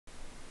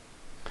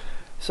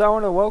So I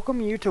want to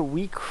welcome you to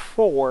week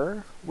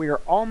 4. We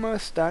are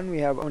almost done.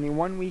 We have only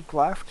 1 week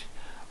left.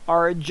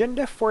 Our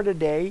agenda for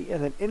today is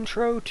an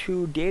intro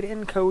to data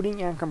encoding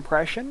and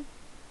compression.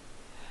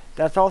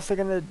 That's also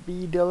going to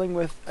be dealing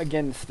with,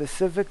 again,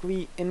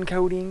 specifically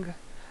encoding,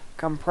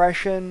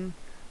 compression,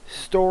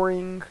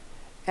 storing,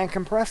 and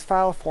compressed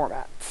file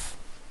formats.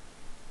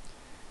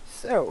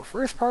 So,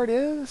 first part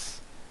is,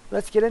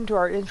 let's get into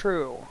our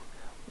intro.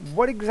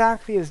 What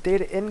exactly is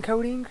data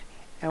encoding,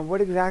 and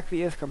what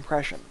exactly is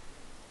compression?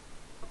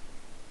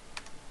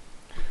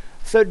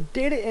 So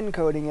data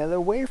encoding is a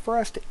way for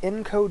us to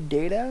encode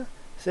data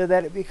so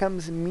that it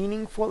becomes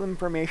meaningful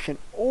information,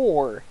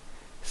 or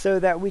so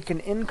that we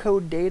can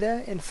encode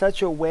data in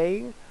such a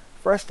way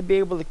for us to be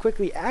able to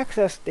quickly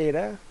access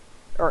data,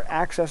 or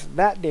access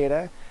that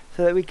data,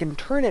 so that we can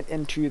turn it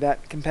into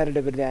that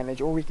competitive advantage,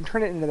 or we can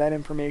turn it into that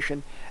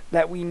information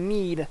that we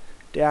need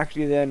to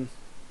actually then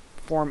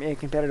form a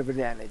competitive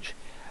advantage.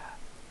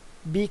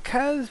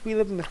 Because we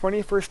live in the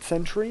 21st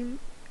century,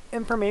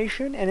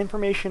 information and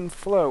information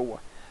flow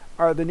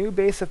are the new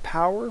base of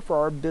power for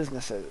our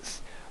businesses.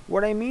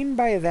 What I mean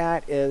by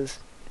that is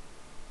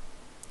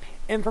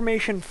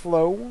information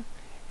flow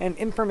and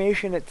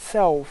information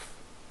itself,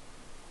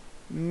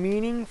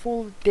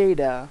 meaningful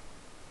data,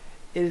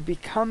 is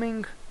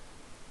becoming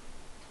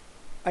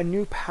a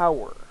new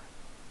power.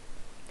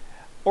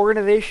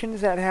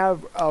 Organizations that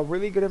have a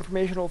really good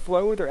informational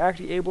flow, they're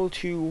actually able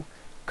to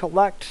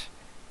collect,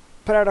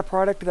 put out a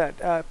product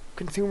that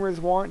consumers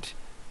want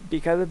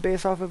because it's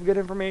based off of good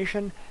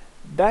information.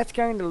 That's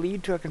going to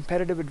lead to a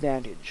competitive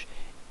advantage.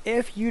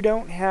 If you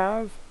don't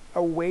have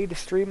a way to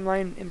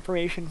streamline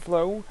information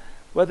flow,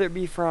 whether it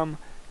be from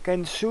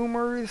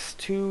consumers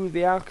to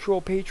the actual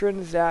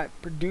patrons that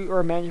produce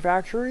or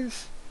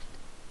manufacturers,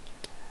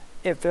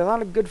 if there's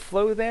not a good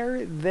flow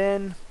there,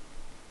 then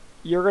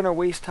you're going to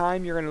waste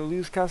time, you're going to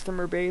lose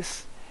customer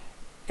base.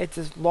 It's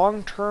this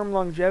long-term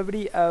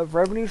longevity of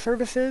revenue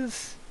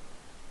services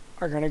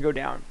are going to go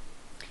down.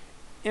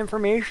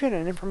 Information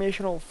and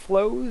informational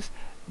flows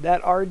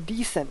that are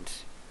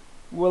decent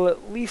will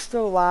at least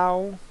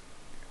allow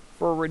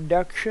for a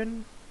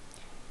reduction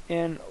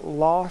in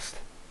lost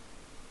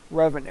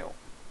revenue.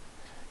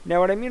 Now,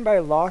 what I mean by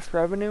lost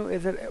revenue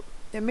is that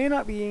it may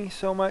not be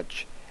so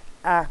much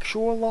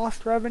actual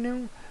lost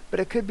revenue, but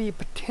it could be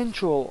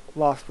potential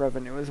lost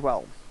revenue as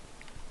well.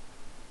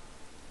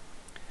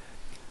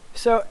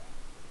 So,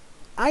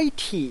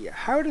 IT,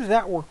 how does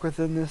that work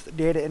within this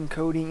data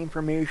encoding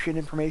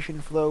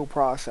information flow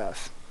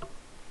process?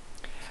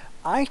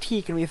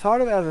 IT can be thought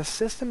of as a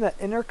system that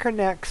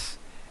interconnects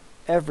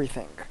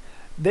everything.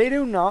 They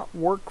do not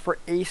work for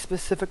a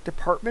specific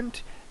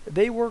department,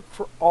 they work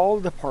for all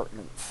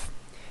departments.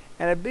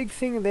 And a big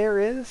thing there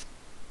is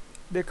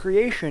the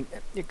creation,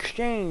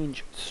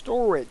 exchange,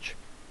 storage,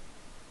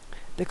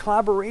 the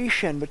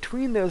collaboration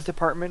between those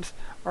departments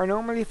are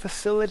normally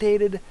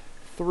facilitated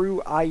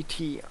through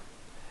IT.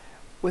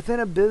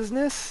 Within a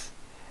business,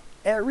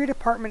 every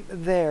department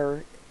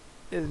there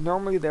is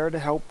normally there to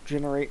help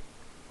generate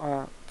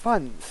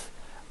funds.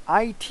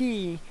 IT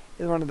is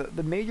one of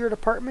the major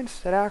departments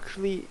that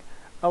actually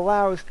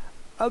allows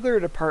other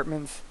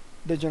departments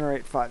to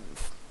generate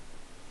funds.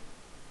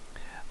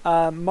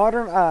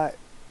 Modern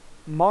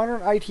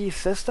IT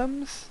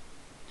systems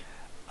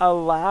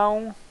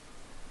allow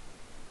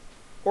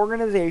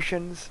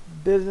organizations,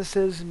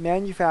 businesses,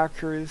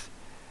 manufacturers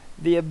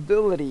the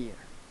ability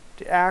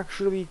to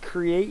actually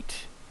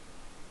create,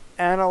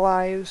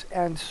 analyze,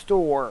 and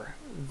store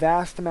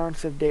vast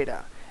amounts of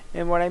data.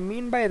 And what I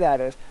mean by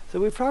that is, so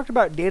we've talked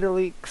about data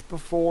leaks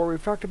before,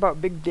 we've talked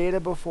about big data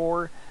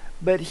before,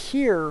 but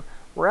here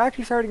we're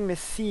actually starting to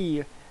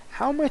see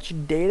how much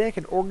data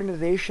can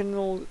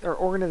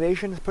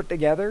organizations put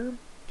together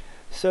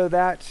so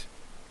that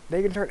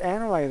they can start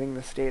analyzing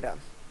this data.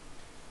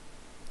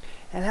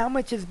 And how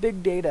much is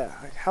big data?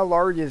 How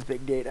large is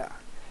big data?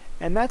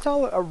 And that's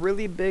all a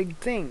really big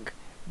thing.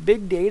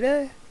 Big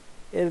data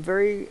is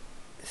very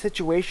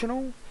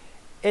situational.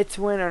 It's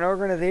when an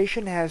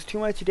organization has too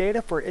much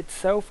data for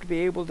itself to be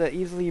able to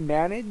easily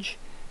manage,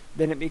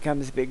 then it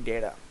becomes big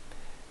data.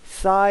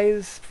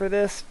 Size for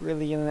this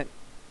really isn't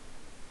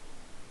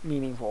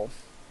meaningful.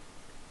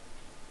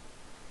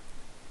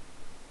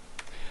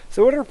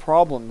 So what are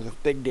problems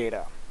with big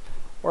data,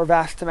 or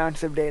vast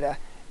amounts of data?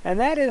 And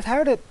that is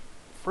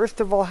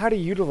first of all, how to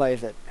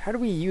utilize it. How do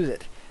we use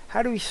it?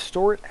 How do we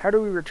store it? How do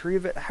we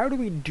retrieve it? How do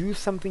we do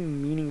something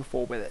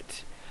meaningful with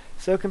it?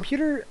 So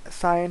computer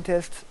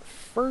scientists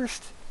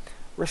first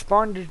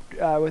responded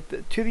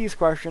to these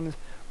questions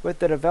with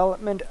the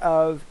development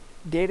of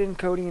data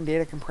encoding and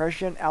data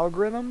compression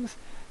algorithms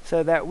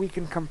so that we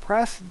can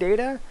compress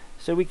data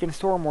so we can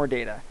store more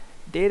data.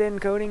 Data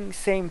encoding,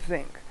 same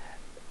thing.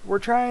 We're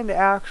trying to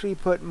actually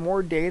put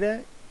more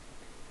data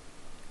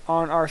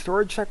on our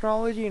storage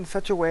technology in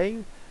such a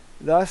way,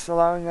 thus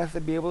allowing us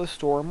to be able to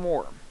store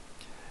more.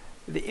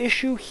 The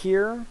issue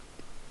here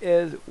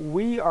is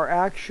we are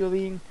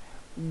actually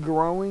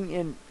growing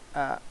in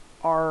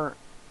our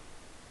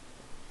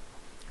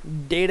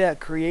data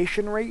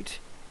creation rate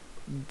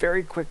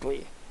very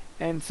quickly.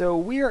 And so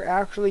we are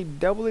actually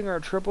doubling or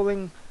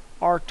tripling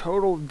our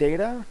total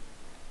data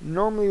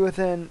normally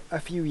within a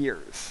few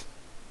years.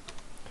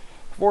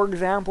 For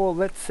example,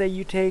 let's say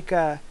you take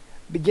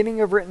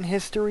beginning of written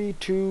history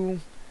to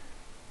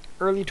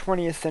early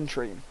 20th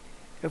century.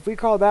 If we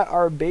call that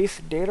our base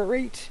data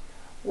rate,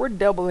 we're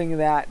doubling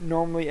that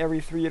normally every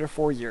 3 to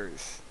 4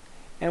 years.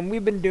 And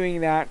we've been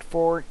doing that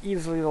for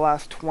easily the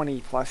last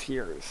 20 plus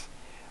years.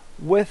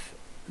 With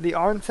the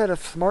onset of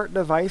smart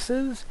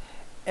devices,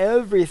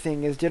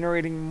 everything is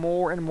generating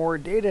more and more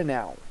data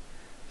now.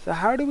 So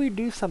how do we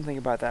do something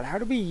about that? How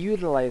do we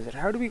utilize it?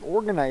 How do we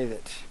organize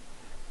it?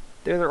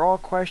 Those are all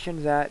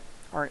questions that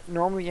are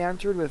normally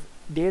answered with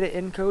data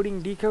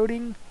encoding,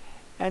 decoding,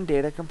 and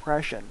data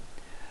compression.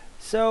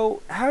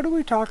 So how do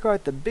we talk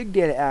about the big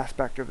data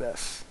aspect of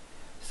this?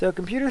 So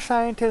computer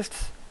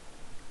scientists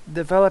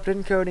developed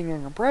encoding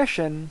and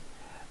compression,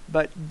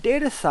 but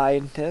data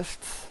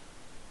scientists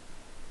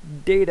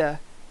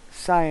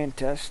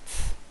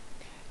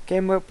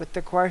came up with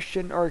the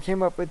question, or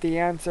came up with the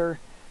answer,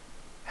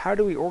 how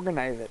do we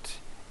organize it?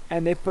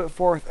 And they put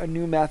forth a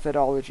new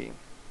methodology.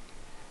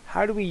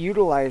 How do we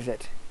utilize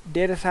it?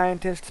 Data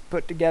scientists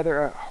put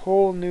together a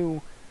whole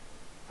new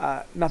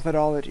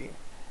methodology.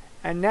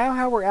 And now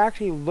how we're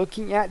actually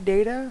looking at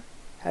data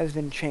has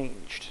been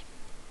changed.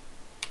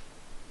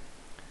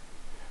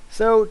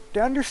 So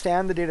to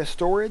understand the data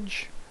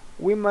storage,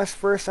 we must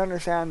first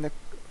understand the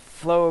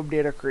flow of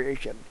data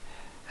creation.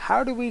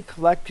 How do we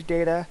collect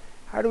data?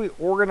 How do we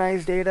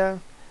organize data?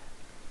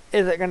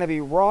 Is it going to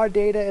be raw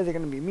data? Is it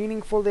going to be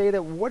meaningful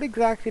data? What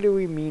exactly do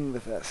we mean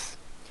with this?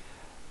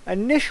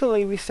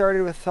 Initially, we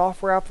started with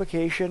software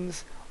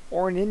applications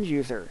or an end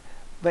user,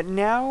 but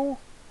now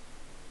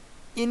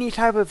any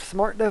type of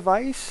smart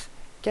device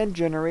can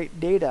generate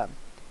data,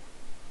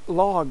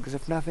 logs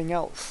if nothing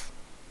else.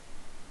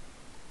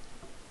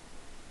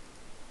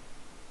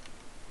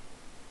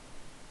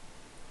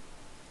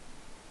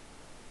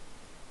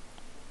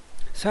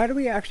 So how do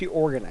we actually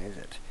organize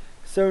it?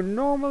 So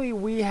normally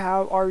we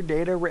have our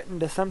data written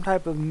to some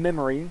type of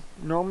memory,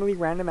 normally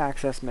random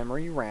access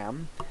memory,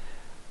 RAM,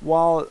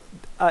 while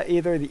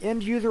either the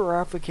end user or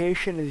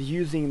application is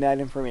using that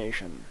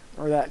information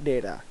or that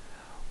data.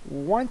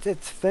 Once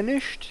it's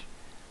finished,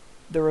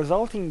 the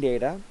resulting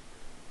data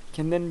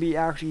can then be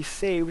actually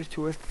saved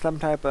to some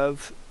type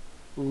of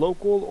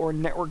local or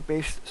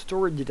network-based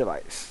storage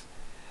device.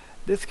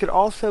 This could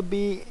also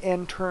be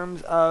in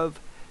terms of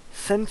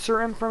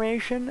sensor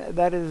information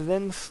that is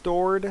then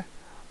stored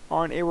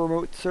on a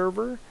remote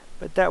server,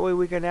 but that way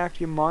we can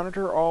actually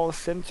monitor all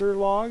sensor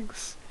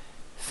logs.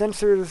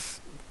 Sensors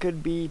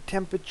could be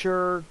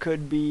temperature,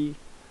 could be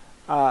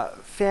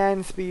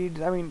fan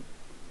speed. I mean,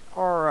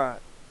 our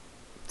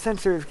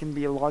sensors can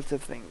be lots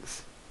of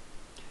things.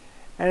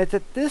 And it's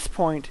at this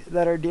point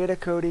that our data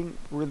coding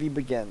really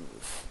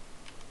begins.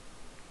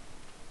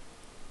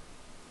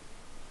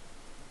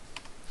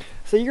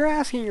 So you're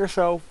asking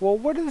yourself, well,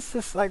 what is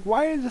this like?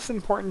 Why is this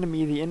important to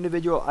me, the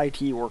individual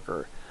IT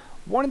worker?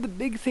 One of the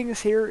big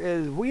things here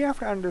is we have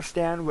to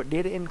understand what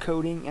data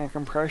encoding and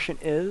compression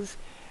is,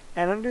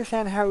 and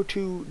understand how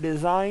to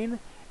design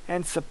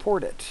and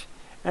support it.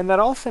 And that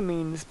also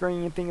means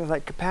bringing in things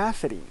like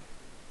capacity.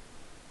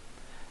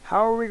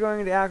 How are we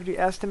going to actually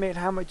estimate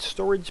how much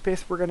storage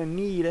space we're going to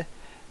need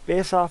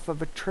based off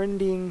of a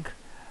trending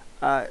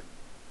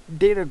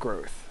data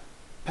growth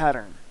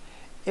pattern?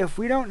 If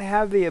we don't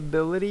have the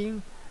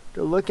ability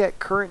to look at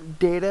current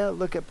data,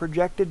 look at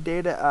projected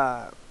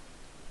data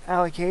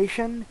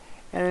allocation,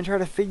 and then try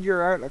to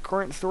figure out a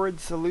current storage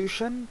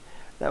solution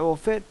that will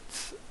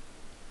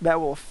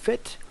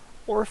fit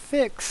or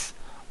fix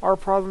our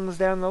problems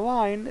down the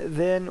line,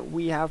 then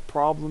we have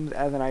problems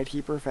as an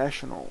IT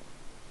professional.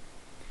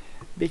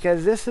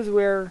 Because this is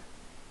where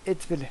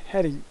it's been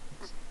heading.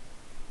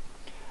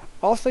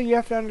 Also, you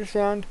have to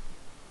understand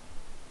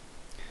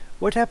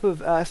what type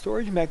of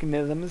storage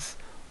mechanisms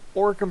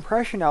or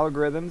compression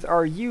algorithms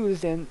are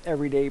used in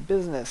everyday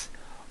business,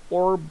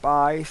 or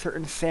by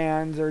certain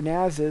SANs or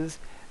NASs.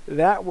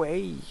 That way,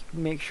 you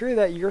can make sure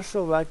that you're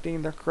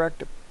selecting the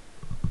correct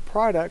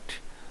product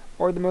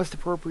or the most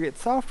appropriate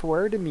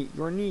software to meet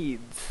your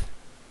needs.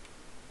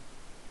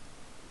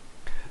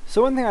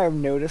 So one thing I've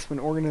noticed when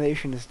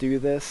organizations do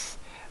this,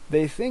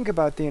 they think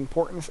about the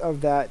importance of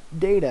that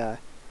data,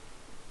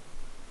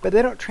 but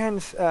they don't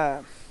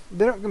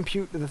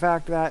compute the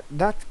fact that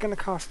that's going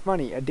to cost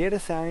money. A data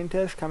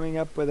scientist coming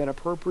up with an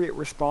appropriate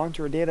response,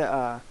 or a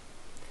data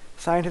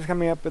scientist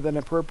coming up with an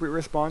appropriate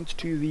response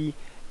to the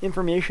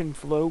information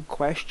flow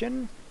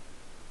question,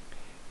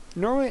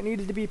 normally it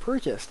needs to be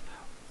purchased.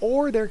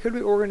 Or there could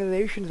be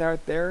organizations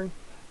out there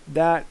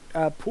that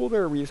pool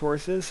their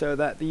resources so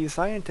that these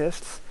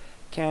scientists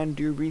can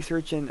do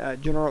research in a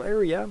general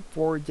area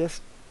for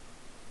just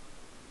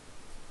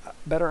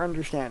better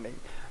understanding.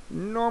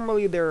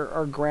 Normally there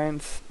are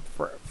grants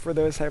for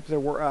those types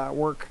of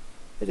work.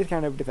 It just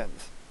kind of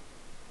depends.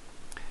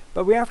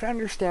 But we have to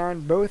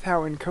understand both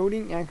how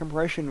encoding and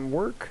compression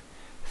work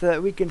so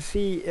that we can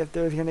see if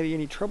there's going to be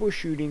any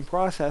troubleshooting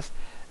process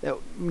that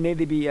need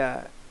to be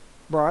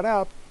brought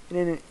up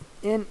in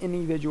an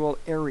individual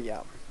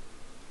area.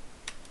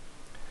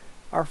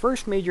 Our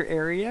first major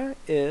area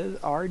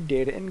is our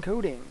data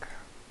encoding.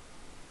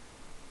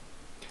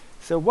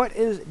 So what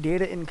is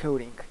data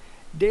encoding?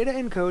 Data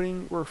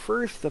encoding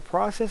refers to the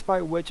process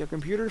by which a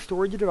computer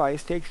storage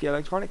device takes the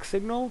electronic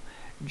signal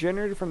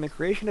generated from the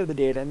creation of the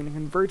data and then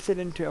converts it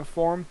into a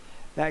form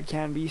that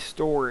can be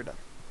stored.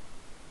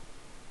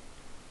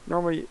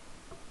 Normally,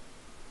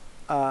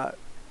 it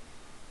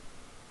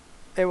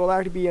will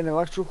actually be an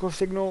electrical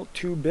signal,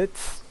 2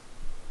 bits,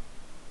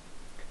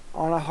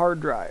 on a hard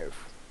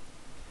drive.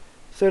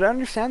 So to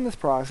understand this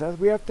process,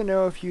 we have to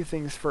know a few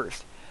things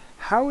first.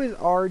 How is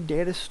our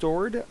data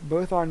stored,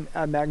 both on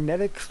a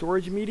magnetic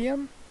storage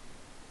medium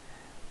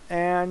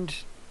and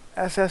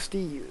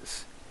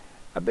SSDs?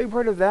 A big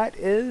part of that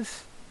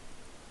is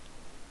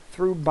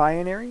through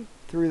binary,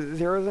 through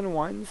zeros and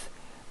ones,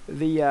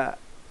 the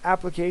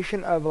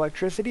application of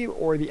electricity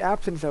or the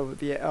absence of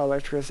the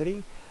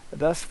electricity,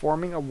 thus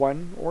forming a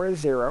 1 or a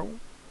 0.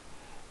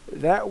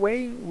 That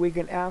way we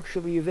can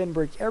actually then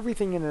break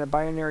everything into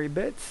binary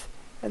bits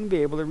and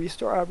be able to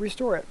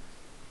restore it.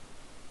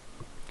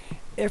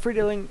 If we're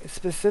dealing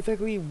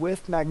specifically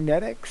with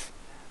magnetics,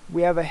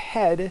 we have a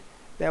head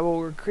that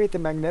will create the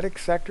magnetic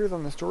sectors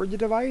on the storage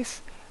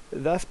device,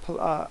 thus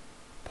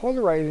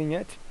polarizing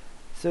it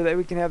so that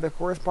we can have the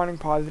corresponding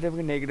positive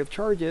and negative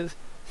charges,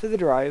 so the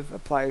drive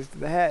applies to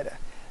the head.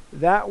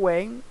 That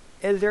way,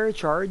 is there a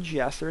charge,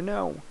 yes or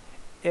no?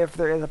 If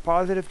there is a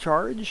positive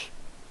charge,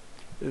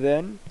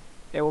 then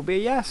it will be a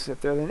yes.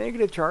 If there's a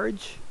negative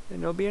charge,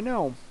 then it will be a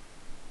no.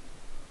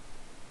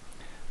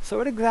 So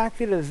what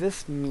exactly does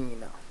this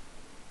mean?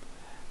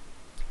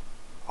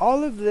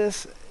 All of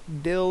this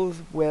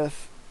deals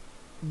with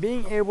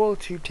being able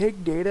to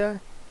take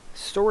data,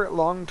 store it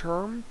long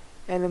term,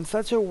 and in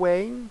such a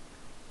way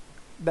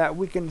that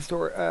we can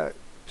store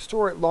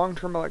it long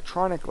term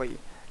electronically,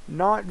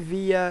 not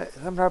via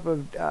some type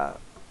of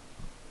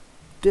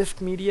disk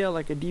media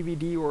like a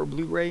DVD or a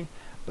Blu-ray,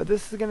 but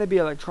this is going to be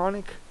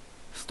electronic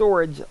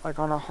storage like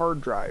on a hard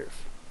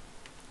drive.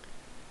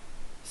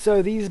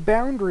 So these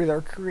boundaries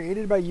are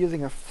created by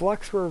using a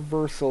flux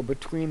reversal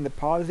between the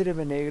positive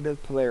and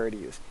negative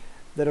polarities.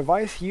 The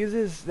device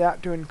uses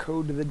that to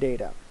encode the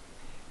data.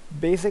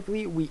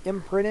 Basically, we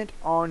imprint it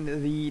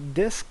on the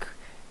disk,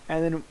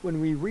 and then when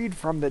we read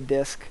from the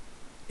disk,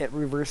 it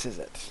reverses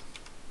it.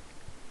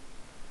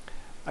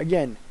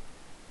 Again,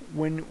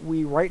 when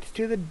we write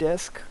to the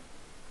disk,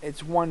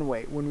 it's one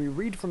way. When we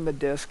read from the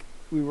disk,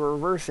 we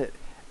reverse it.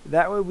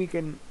 That way we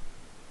can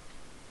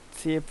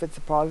see if it's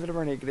a positive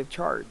or negative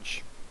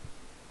charge.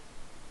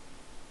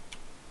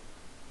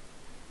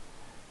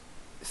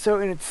 So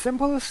in its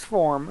simplest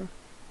form,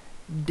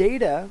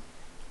 data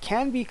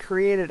can be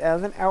created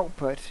as an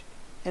output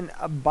in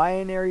a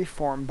binary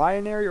form,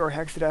 binary or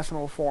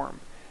hexadecimal form,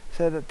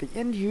 so that the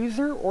end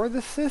user or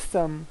the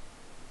system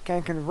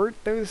can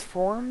convert those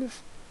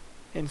forms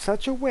in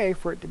such a way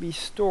for it to be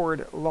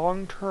stored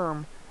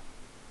long-term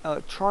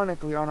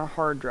electronically on a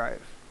hard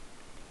drive.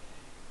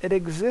 It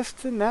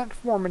exists in that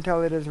form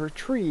until it is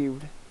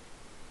retrieved,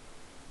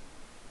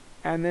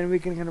 and then we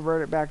can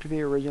convert it back to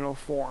the original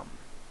form.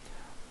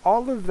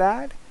 All of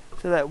that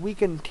so that we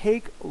can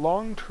take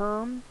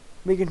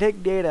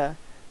data,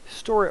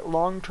 store it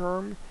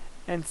long-term,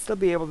 and still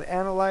be able to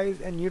analyze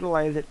and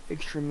utilize it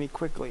extremely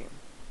quickly.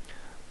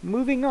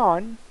 Moving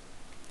on,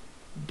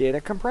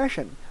 data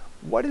compression.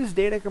 What is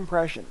data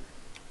compression?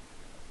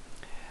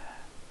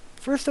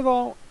 First of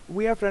all,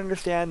 we have to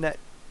understand that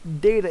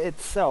data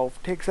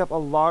itself takes up a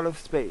lot of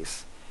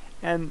space,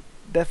 and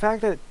the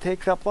fact that it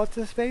takes up lots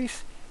of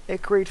space,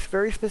 it creates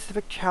very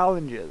specific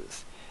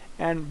challenges,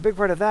 and a big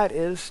part of that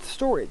is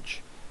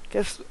storage,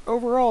 because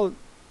overall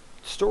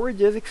storage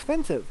is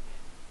expensive,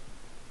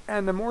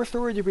 and the more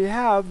storage we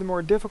have, the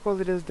more difficult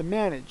it is to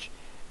manage.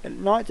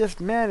 And not just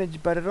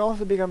manage, but it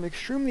also becomes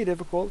extremely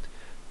difficult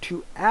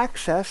to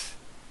access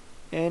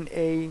in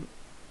a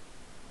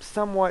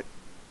somewhat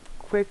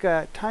quick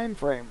time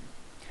frame.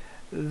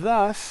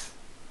 Thus,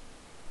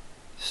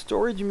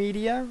 storage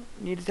media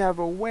needs to have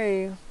a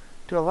way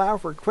to allow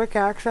for quick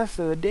access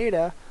to the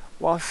data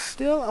while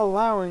still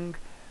allowing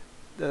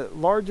the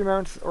large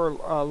amounts or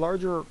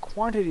larger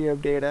quantity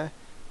of data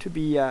to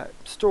be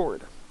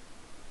stored.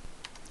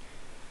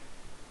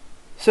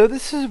 So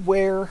this is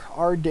where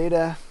our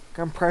data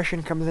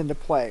compression comes into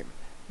play.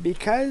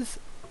 Because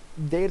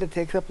data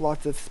takes up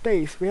lots of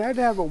space, we had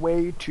to have a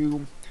way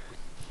to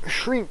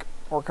shrink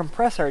or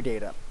compress our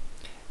data.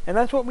 And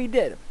that's what we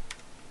did.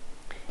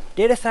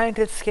 Data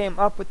scientists came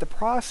up with the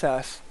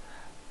process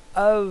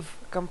of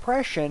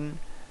compression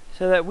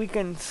so that we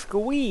can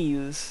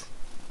squeeze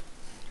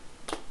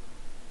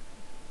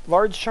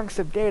large chunks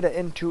of data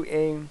into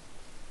a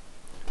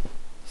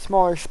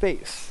smaller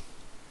space.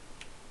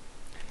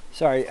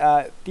 Sorry,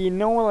 the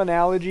normal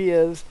analogy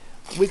is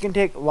we can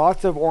take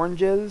lots of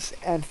oranges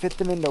and fit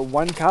them into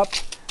one cup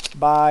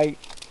by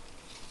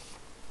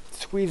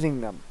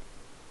squeezing them,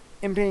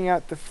 emptying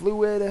out the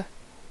fluid,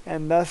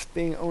 and thus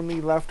being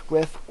only left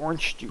with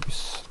orange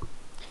juice.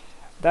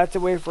 That's a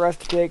way for us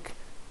to take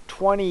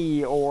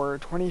 20 or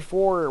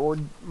 24 or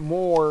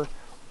more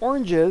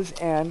oranges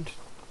and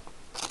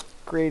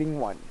creating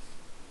one.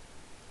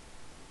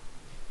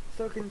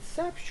 So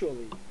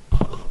conceptually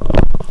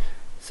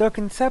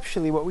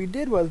what we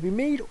did was we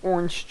made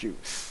orange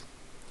juice.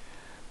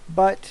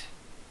 But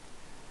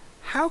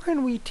how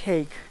can we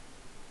take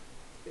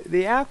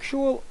the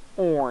actual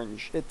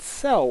orange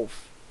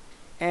itself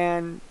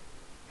and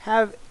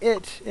have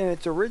it in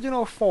its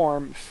original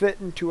form fit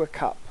into a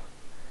cup?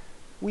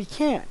 We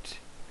can't.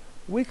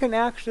 We can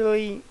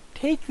actually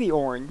take the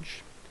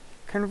orange,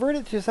 convert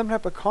it to some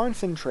type of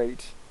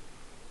concentrate,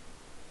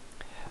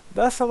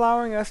 thus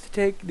allowing us to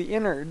take the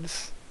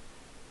innards,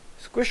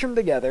 squish them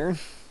together,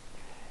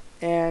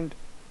 and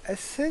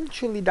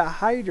essentially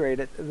dehydrate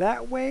it.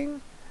 That way,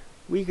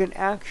 we can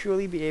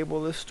actually be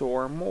able to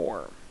store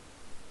more.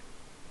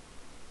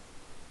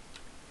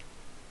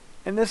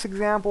 In this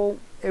example,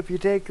 if you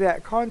take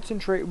that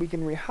concentrate, we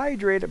can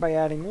rehydrate it by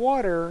adding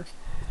water,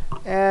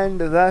 and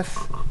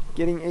thus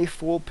getting a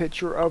full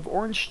pitcher of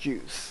orange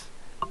juice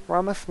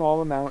from a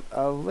small amount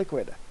of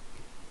liquid.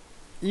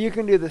 You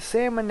can do the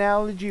same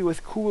analogy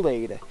with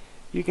Kool-Aid.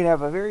 You can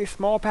have a very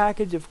small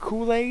package of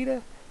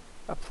Kool-Aid,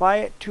 apply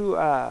it to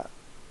a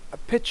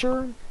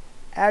pitcher,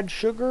 add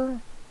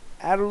sugar,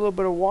 add a little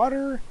bit of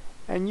water,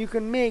 and you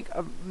can make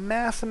a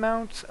mass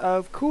amounts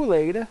of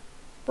Kool-Aid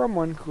from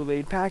one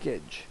Kool-Aid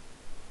package.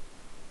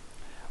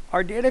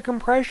 Our data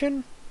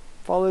compression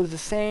follows the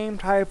same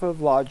type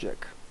of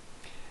logic.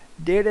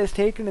 Data is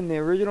taken in the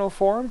original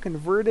form,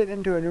 converted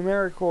into a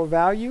numerical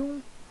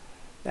value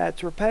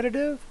that's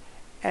repetitive,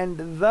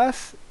 and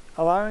thus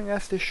allowing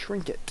us to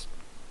shrink it.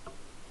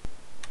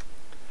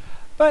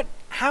 But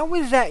how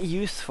is that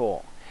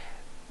useful?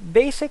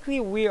 Basically,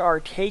 we are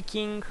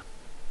taking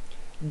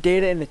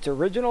data in its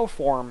original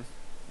form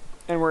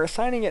and we're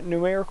assigning it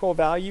numerical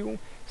value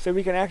so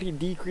we can actually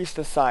decrease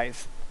the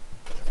size.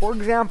 For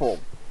example,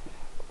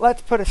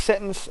 let's put a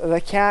sentence,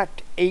 the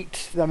cat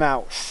ate the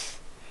mouse.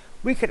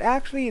 We could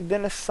actually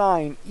then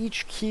assign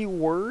each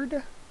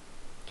keyword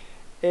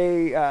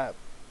a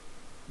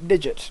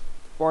digit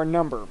or a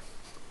number.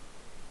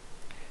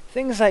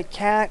 Things like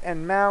cat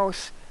and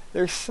mouse,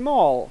 they're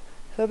small,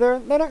 so they're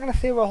not going to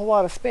save a whole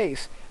lot of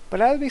space.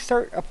 But as we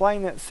start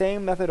applying that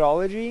same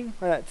methodology,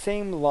 or that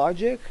same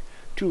logic,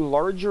 to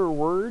larger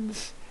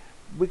words,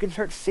 we can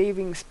start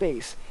saving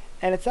space.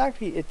 And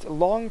it's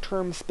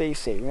long-term space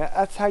saving.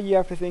 That's how you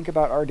have to think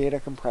about our data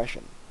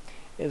compression,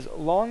 is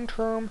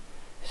long-term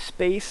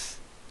space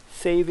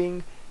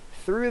saving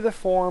through the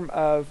form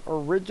of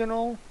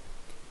original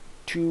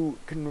to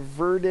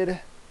converted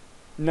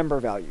number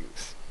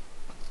values.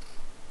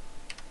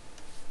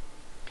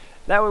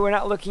 That way we're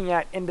not looking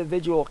at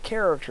individual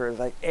characters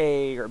like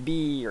A or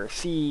B or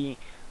C.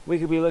 We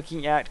could be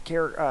looking at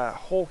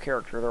whole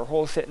characters or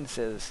whole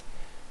sentences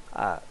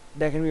that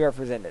can be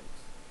represented.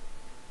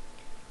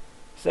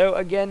 So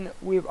again,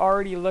 we've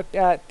already looked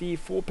at the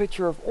full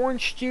picture of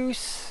orange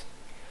juice.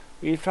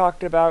 We've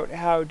talked about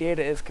how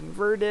data is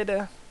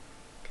converted.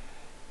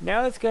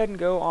 Now let's go ahead and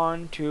go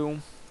on to,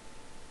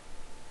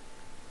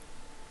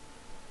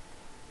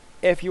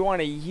 if you want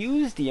to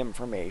use the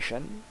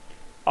information,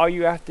 all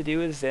you have to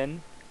do is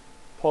then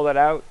pull it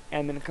out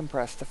and then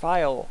compress the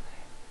file.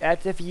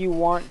 That's if you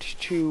want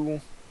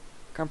to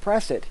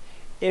compress it.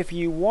 If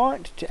you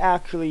want to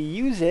actually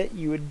use it,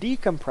 you would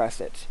decompress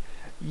it.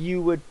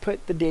 You would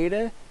put the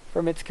data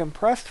from its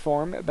compressed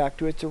form back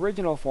to its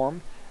original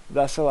form,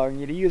 thus allowing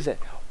you to use it.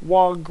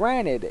 While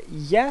granted,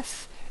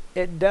 yes,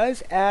 it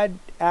does add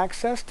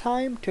access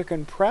time to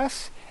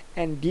compress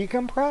and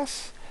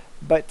decompress,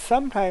 but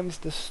sometimes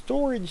the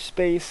storage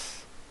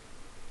space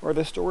or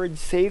the storage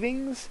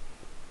savings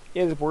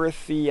is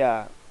worth the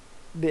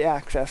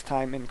access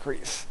time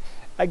increase.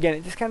 Again,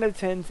 it just kind of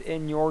depends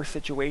in your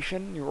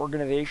situation, your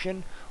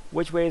organization,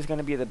 which way is going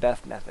to be the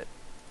best method.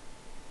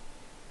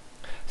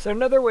 So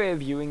another way of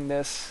viewing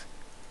this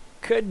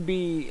could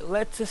be,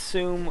 let's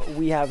assume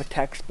we have a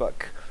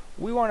textbook.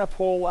 We want to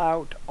pull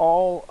out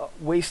all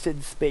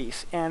wasted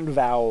space and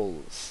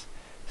vowels.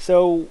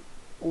 So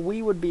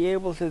we would be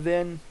able to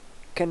then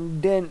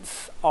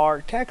condense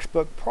our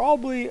textbook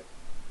probably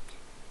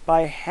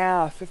by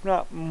half, if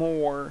not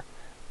more,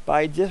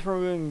 by just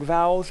removing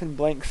vowels and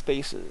blank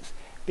spaces.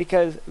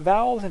 Because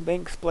vowels and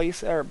blank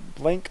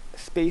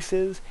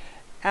spaces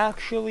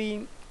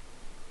actually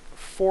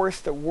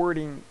force the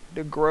wording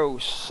to grow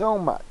so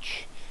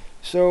much.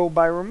 So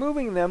by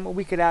removing them,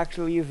 we could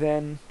actually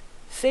then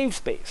save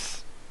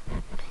space.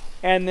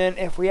 And then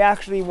if we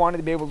actually wanted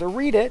to be able to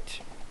read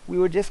it, we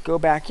would just go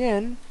back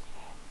in,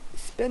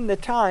 spend the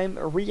time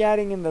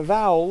re-adding in the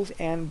vowels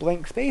and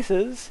blank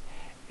spaces,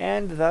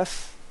 and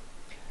thus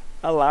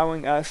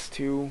allowing us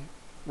to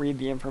read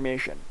the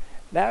information.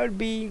 That would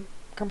be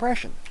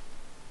compression.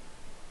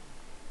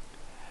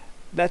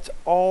 That's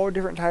all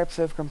different types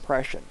of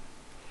compression.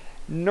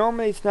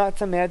 Normally it's not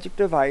some magic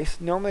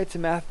device. Normally it's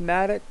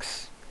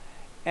mathematics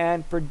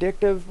and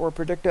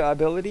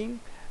predictability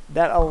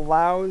that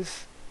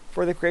allows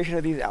for the creation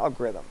of these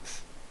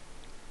algorithms.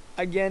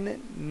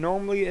 Again,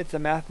 normally it's a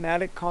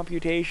mathematic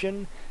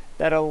computation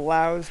that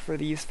allows for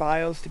these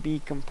files to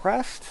be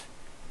compressed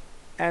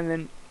and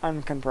then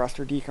uncompressed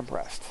or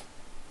decompressed.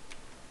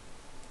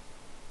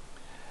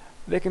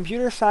 The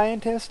computer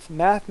scientists,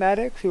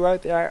 mathematics who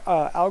write the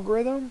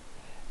algorithm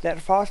that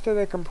foster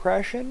the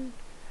compression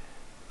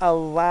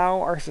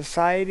allow our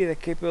society the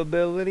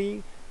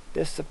capability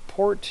to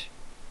support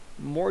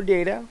more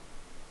data,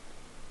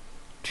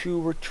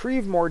 to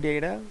retrieve more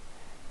data,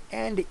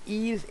 and to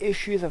ease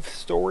issues of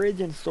storage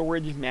and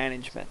storage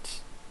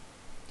management.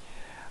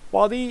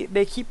 While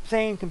they keep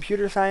saying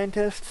computer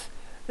scientists,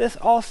 this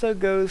also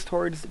goes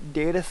towards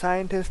data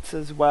scientists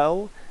as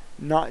well,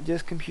 not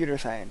just computer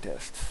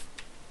scientists.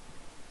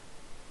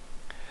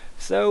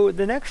 So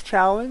the next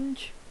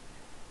challenge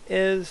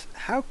is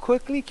how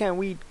quickly can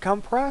we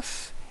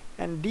compress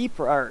and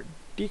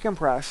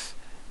decompress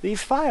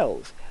these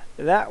files.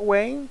 That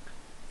way,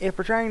 if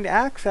we're trying to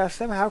access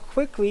them, how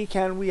quickly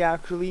can we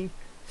actually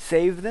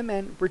save them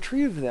and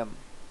retrieve them?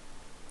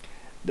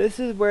 This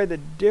is where the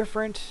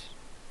different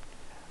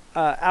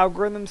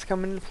algorithms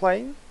come into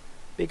play,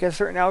 because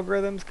certain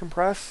algorithms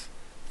compress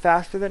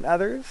faster than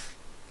others.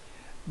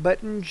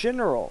 But in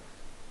general,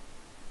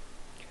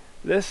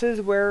 this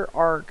is where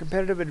our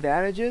competitive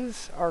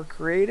advantages are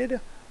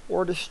created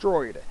or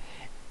destroyed.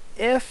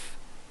 If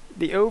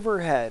the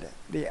overhead,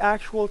 the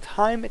actual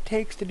time it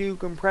takes to do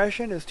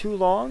compression is too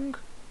long,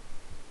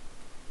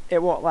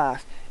 it won't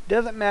last.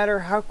 Doesn't matter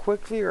how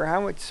quickly or how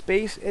much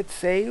space it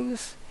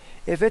saves,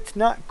 if it's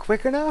not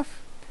quick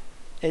enough,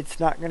 it's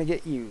not going to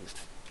get used.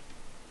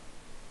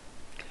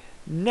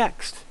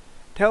 Next,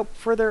 to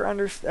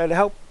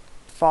help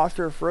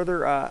foster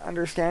further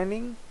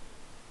understanding,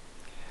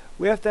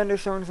 we have to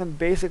understand some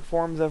basic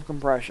forms of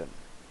compression.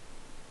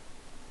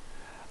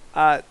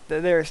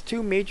 There's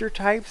two major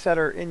types that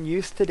are in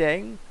use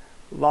today: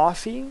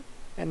 lossy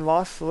and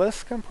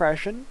lossless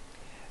compression.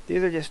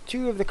 These are just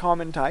two of the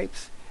common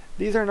types.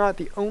 These are not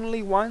the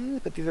only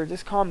ones, but these are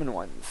just common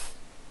ones.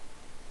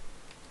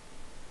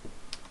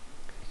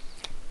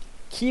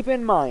 Keep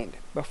in mind,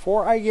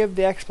 before I give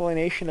the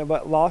explanation of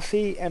what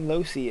lossy and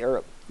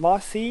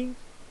lossless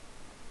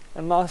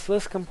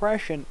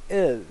compression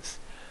is,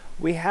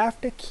 we have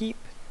to keep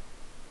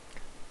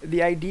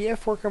the idea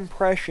for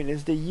compression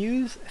is to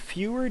use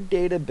fewer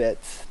data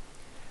bits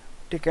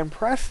to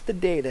compress the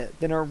data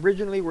than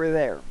originally were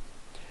there.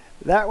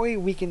 That way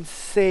we can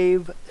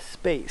save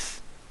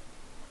space.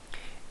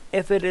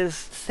 If it is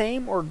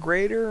same or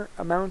greater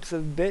amounts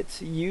of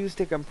bits used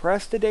to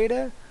compress the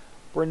data,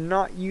 we're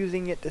not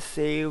using it to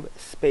save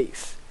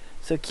space.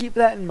 So keep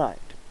that in mind.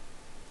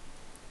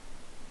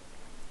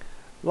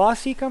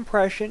 Lossy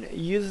compression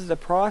uses a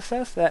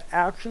process that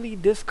actually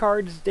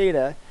discards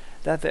data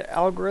that the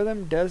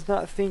algorithm does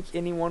not think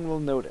anyone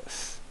will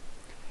notice.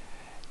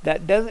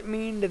 That doesn't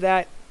mean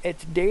that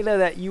it's data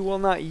that you will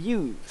not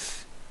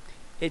use.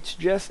 It's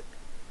just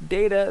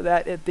data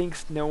that it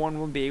thinks no one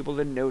will be able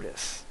to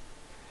notice.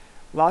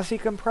 Lossy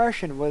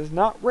compression was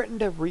not written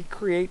to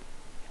recreate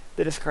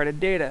the discarded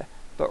data,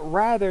 but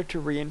rather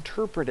to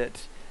reinterpret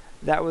it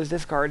that was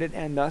discarded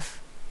and thus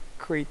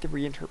create the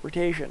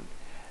reinterpretation,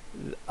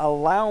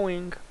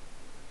 allowing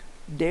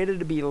data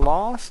to be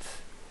lost,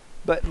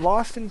 but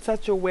lost in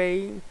such a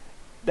way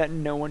that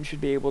no one should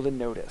be able to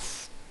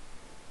notice.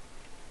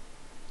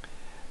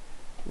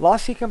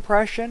 Lossy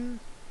compression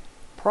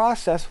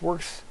process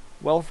works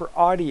well for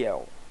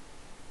audio,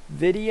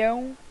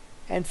 video,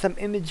 and some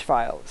image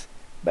files,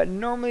 but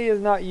normally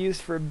is not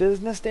used for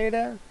business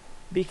data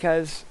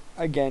because,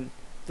 again,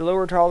 the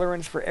lower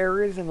tolerance for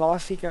errors and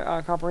lossy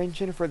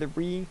comprehension for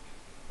the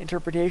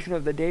reinterpretation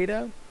of the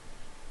data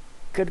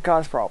could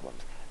cause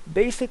problems.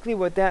 Basically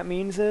what that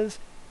means is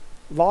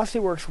lossy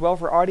works well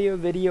for audio,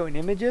 video, and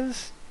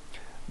images,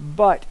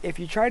 but if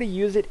you try to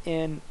use it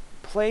in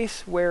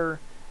place where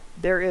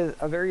there is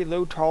a very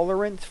low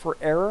tolerance for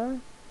error,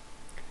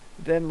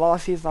 then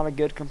lossy is not a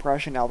good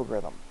compression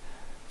algorithm.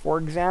 For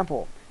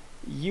example,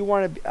 you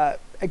want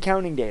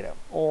accounting data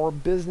or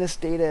business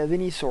data of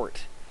any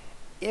sort.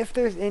 If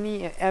there's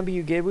any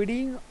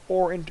ambiguity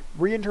or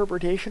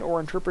reinterpretation or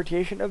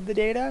interpretation of the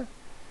data,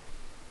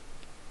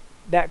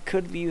 that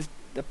could lead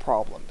to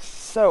problems.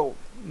 So,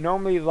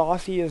 normally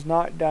lossy is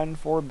not done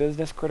for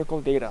business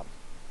critical data.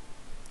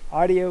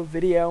 Audio,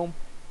 video,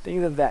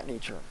 things of that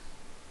nature.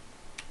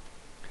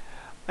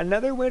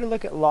 Another way to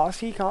look at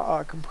lossy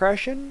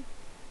compression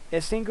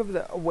is think of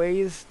the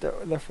ways,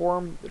 the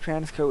form, the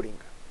transcoding.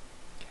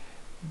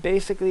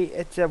 Basically,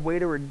 it's a way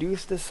to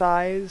reduce the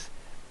size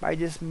by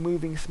just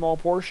moving small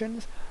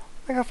portions,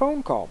 like a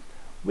phone call.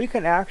 We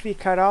can actually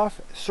cut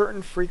off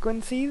certain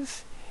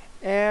frequencies,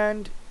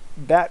 and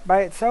that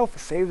by itself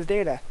saves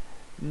data.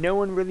 No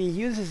one really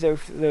uses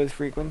those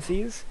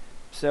frequencies,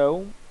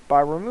 so by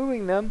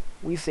removing them,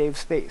 we save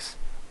space.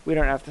 We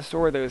don't have to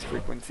store those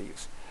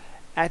frequencies.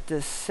 At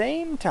the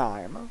same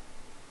time,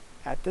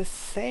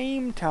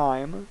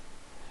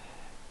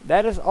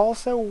 that is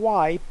also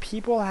why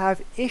people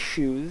have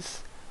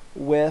issues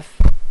with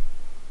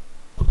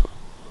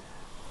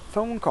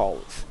phone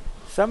calls.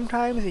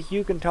 Sometimes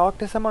you can talk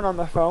to someone on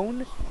the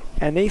phone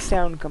and they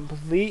sound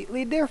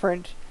completely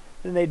different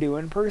than they do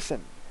in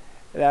person.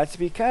 That's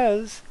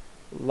because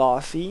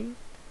lossy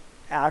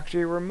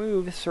actually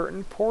removes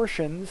certain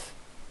portions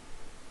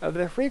of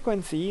the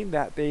frequency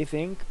that they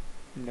think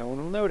no one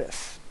will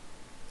notice.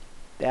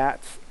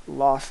 That's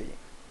lossy.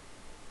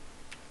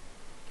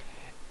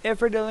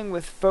 If we're dealing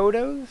with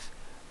photos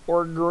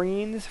or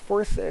greens,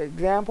 for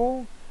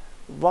example,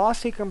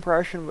 lossy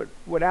compression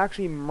would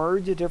actually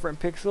merge the different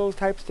pixel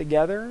types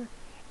together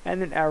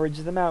and then average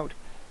them out.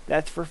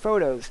 That's for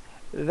photos.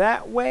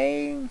 That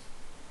way,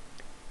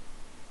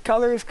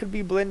 colors could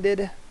be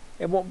blended.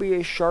 It won't be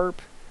as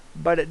sharp,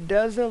 but it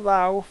does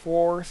allow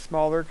for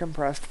smaller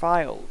compressed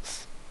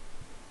files.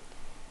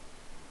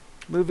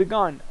 Moving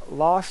on,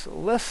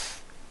 lossless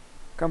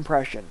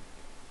compression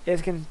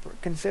is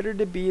considered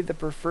to be the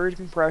preferred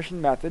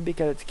compression method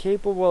because it's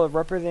capable of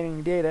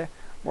representing data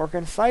more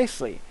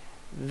concisely,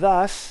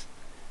 thus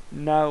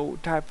no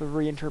type of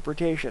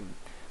reinterpretation.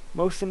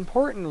 Most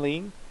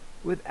importantly,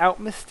 without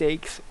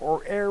mistakes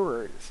or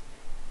errors.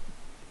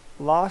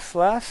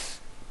 Lossless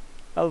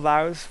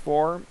allows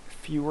for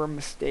fewer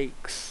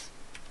mistakes.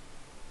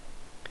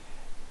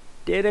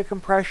 Data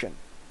compression.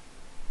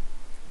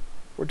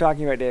 We're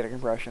talking about data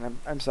compression,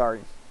 I'm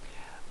sorry.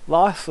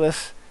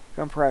 Lossless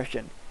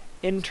compression.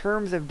 In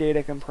terms of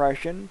data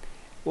compression,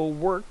 will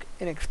work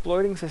in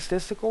exploiting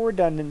statistical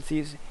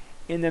redundancies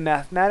in the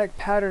mathematic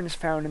patterns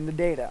found in the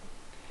data.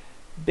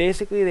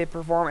 Basically, they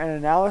perform an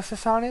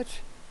analysis on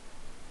it,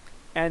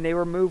 and they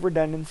remove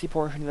redundancy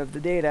portions of the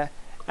data,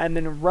 and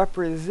then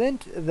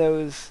represent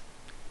those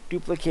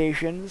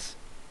duplications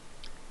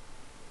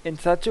in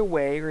such a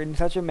way, or in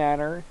such a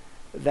manner,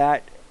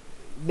 that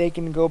they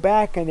can go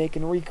back and they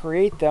can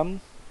recreate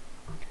them,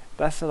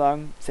 thus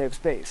allowing save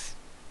space.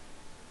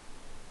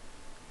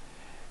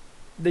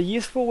 The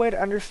useful way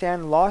to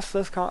understand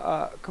lossless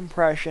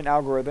compression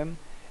algorithm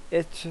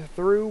is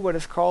through what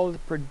is called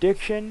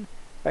prediction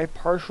by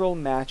partial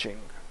matching.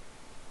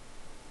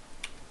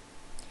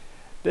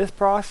 This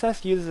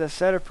process uses a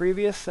set of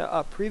previous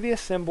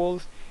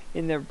symbols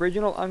in the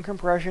original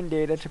uncompression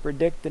data to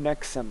predict the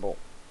next symbol.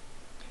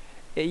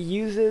 It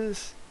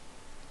uses,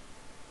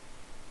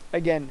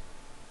 again,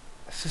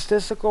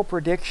 statistical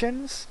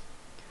predictions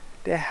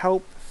to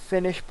help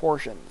finish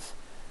portions.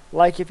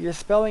 Like if you're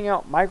spelling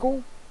out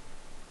Michael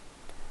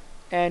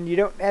and you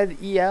don't add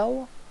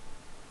EL,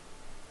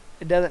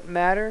 it doesn't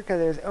matter because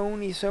there's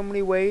only so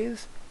many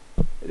ways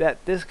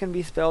that this can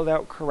be spelled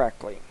out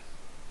correctly.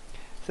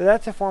 So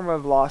that's a form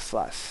of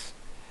lossless.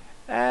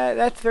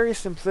 That's a very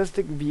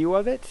simplistic view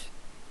of it,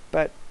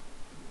 but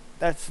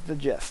that's the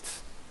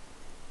gist.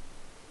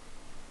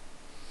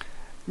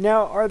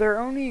 Now, are there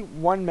only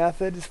one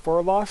method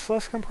for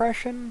lossless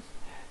compression?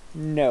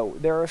 No,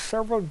 there are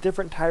several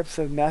different types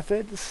of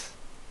methods.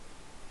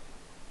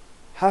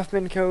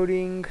 Huffman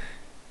coding.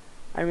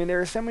 I mean,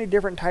 there are so many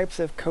different types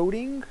of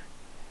coding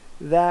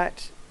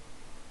that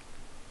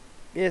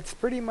it's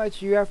pretty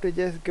much you have to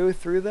just go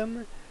through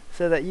them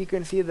so that you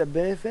can see the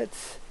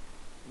benefits,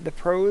 the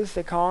pros,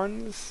 the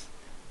cons,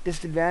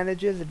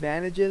 disadvantages,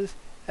 advantages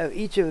of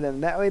each of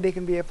them. That way they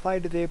can be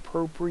applied to the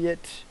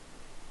appropriate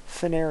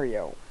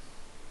scenario.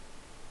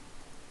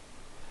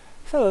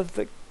 So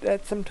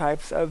that's some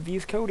types of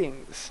these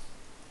codings.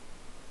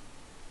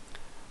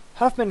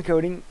 Huffman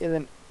coding is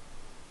an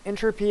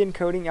entropy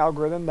encoding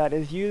algorithm that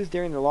is used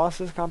during the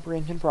lossless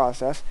comprehension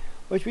process,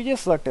 which we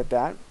just looked at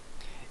that.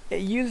 It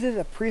uses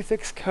a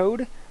prefix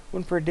code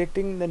when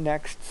predicting the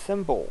next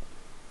symbol.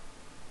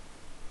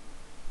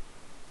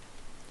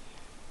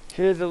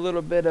 Here's a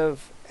little bit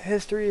of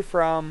history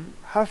from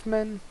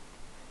Huffman.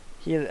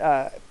 He has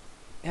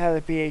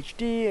a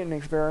PhD in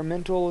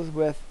experimentals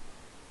with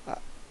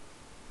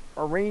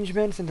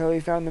arrangements until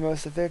he found the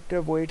most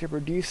effective way to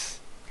produce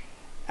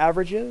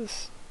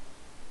averages.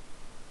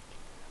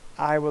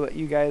 I will let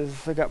you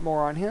guys look up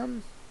more on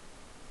him.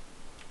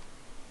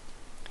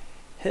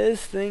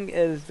 His thing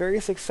is very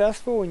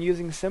successful when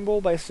using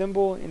symbol by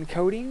symbol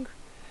encoding,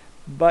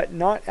 but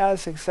not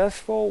as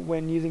successful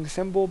when using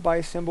symbol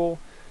by symbol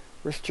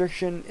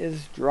restriction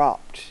is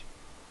dropped.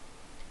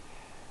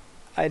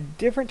 A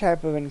different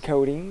type of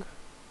encoding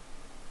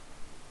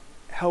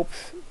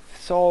helps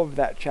solve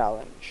that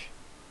challenge.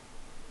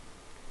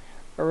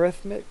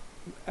 Arithmetic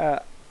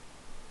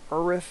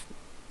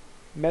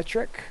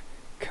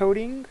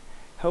coding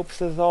helps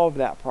to solve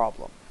that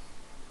problem.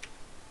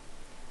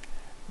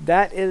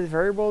 That is,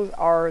 variables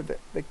are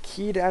the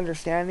key to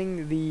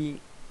understanding the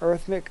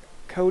arithmetic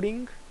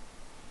coding.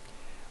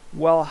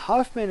 While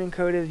Huffman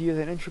encoders use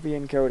an entropy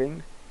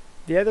encoding,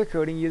 the other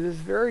coding uses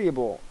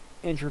variable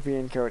entropy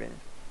encoding.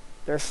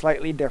 They're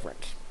slightly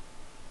different.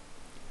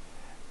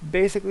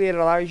 Basically, it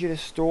allows you to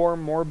store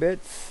more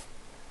bits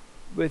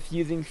with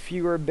using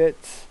fewer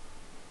bits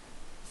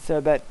so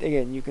that,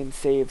 again, you can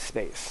save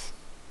space.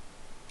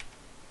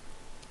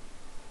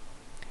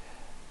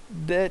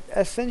 That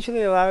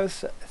essentially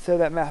allows so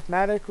that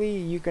mathematically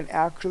you can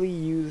actually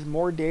use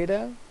more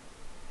data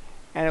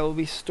and it will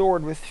be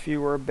stored with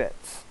fewer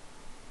bits.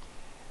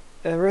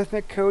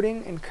 Arithmetic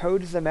coding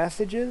encodes the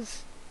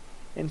messages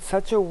in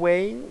such a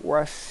way where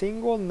a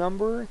single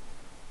number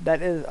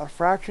that is a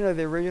fraction of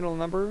the original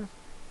number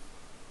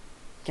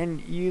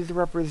can use to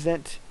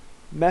represent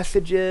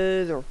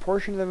messages or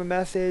portions of a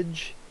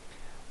message,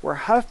 where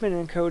Huffman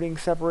encoding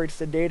separates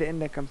the data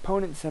into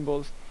component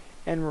symbols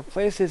and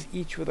replaces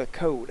each with a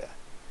code.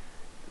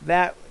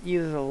 That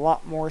uses a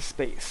lot more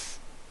space.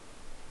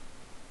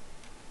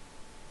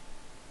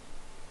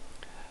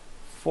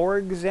 For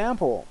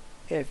example,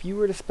 if you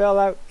were to spell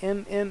out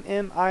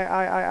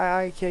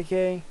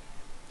MMMIIIIKK,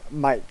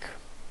 Mike,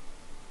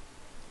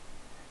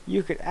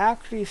 you could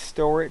actually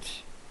store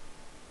it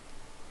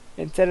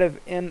instead of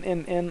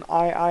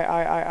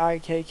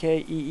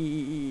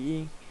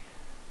MMMIIIIKKEEEE.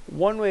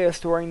 One way of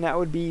storing that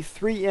would be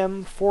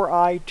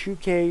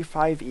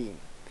 3M4I2K5E.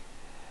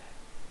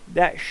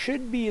 That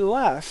should be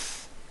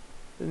less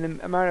than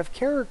the amount of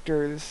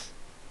characters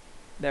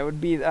that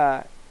would be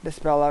to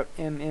spell out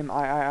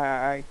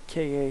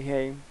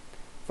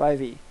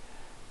MMIIIIKKK5E.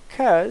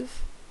 Because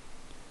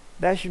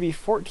that should be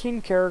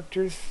 14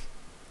 characters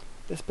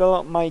to spell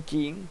out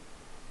Mikey,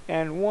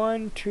 and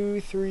 1,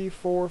 2, 3,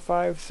 4,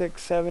 5,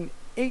 6, 7,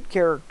 8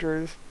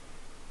 characters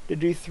to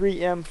do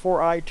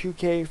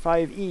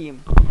 3M4I2K5E.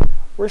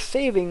 We're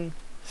saving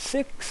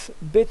 6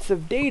 bits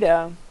of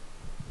data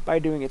by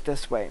doing it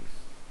this way.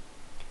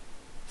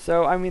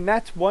 So, I mean,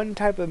 that's one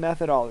type of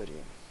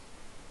methodology.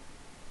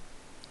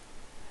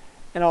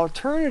 An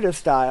alternative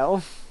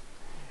style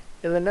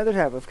is another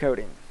type of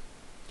coding.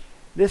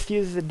 This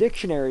uses a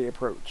dictionary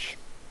approach,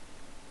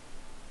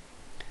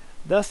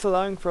 thus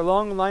allowing for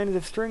long lines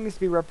of strings to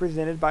be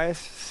represented by a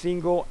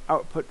single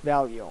output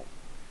value.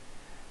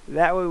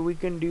 That way we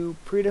can do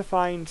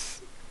predefined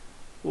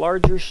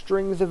larger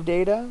strings of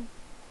data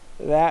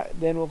that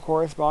then will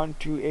correspond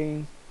to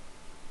a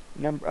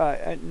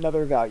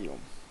another value.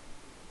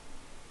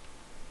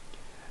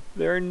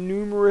 There are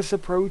numerous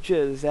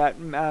approaches that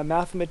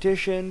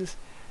mathematicians,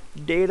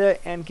 data,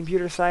 and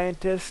computer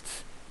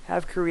scientists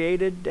have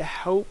created to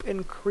help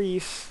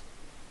increase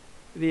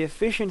the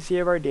efficiency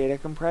of our data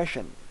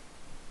compression.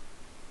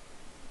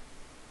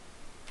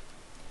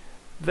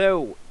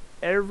 Though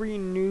every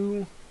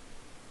new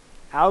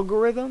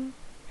algorithm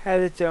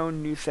has its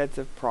own new sets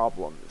of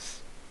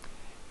problems,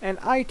 and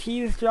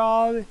IT's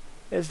job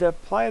is to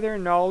apply their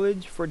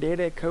knowledge for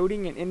data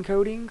coding and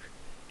encoding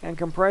and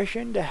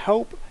compression to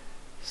help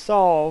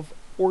solve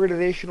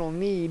organizational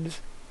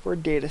needs for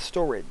data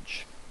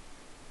storage.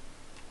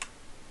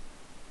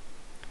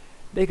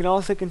 They can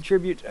also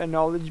contribute a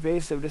knowledge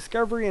base of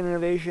discovery and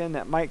innovation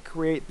that might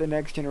create the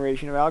next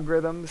generation of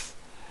algorithms,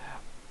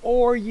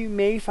 or you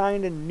may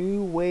find a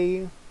new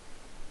way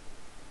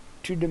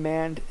to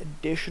demand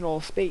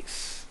additional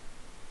space.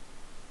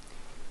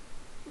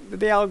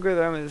 The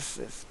algorithm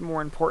is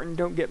more important,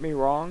 don't get me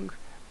wrong,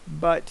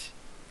 but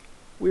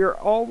we are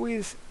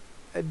always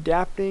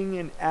adapting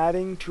and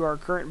adding to our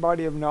current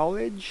body of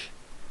knowledge,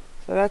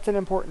 so that's an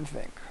important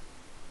thing.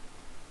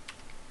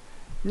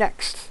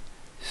 Next,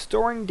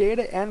 storing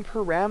data and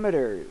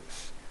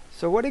parameters.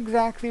 So what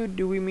exactly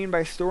do we mean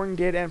by storing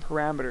data and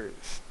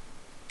parameters?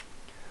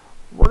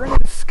 We're going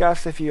to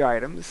discuss a few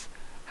items: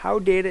 how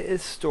data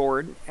is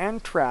stored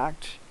and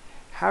tracked,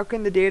 how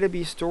can the data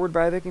be stored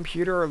by the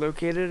computer or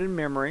located in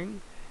memory,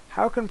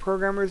 how can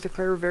programmers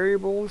declare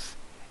variables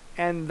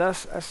and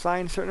thus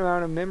assign a certain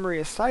amount of memory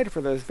aside for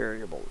those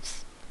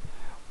variables.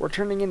 We're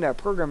turning into a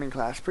programming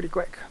class pretty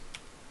quick.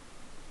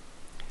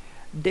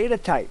 Data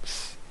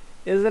types.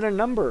 Is it a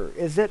number?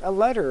 Is it a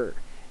letter?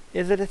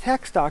 Is it a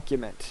text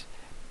document?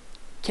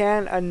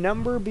 Can a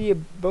number be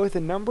both a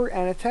number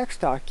and a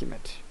text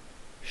document?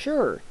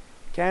 Sure.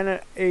 Can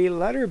a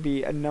letter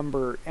be a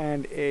number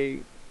and a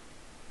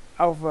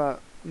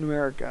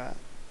alphanumeric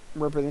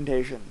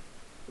representation?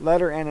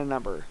 Letter and a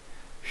number.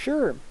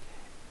 Sure.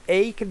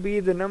 A could be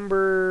the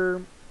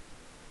number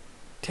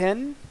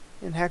 10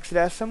 in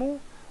hexadecimal,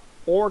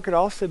 or it could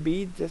also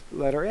be just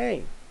letter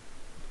A.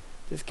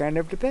 This kind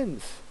of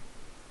depends.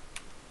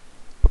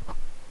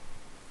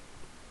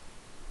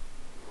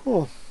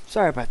 Oh,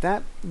 sorry about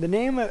that. The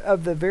name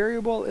of the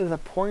variable is a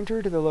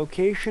pointer to the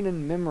location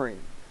in memory.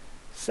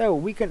 So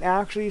we can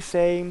actually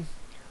say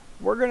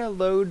we're going to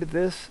load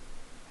this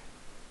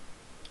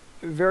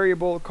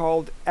variable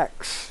called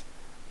x.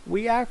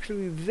 We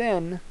actually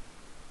then,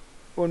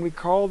 when we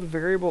call the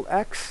variable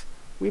x,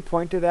 we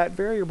point to that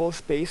variable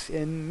space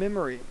in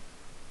memory.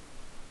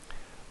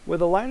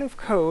 With a line of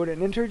code,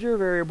 an integer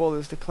variable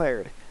is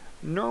declared,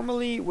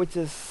 normally which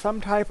is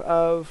some type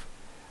of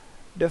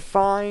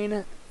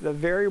define the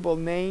variable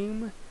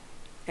name,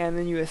 and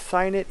then you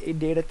assign it a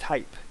data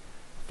type.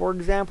 For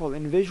example,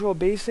 in Visual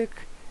Basic,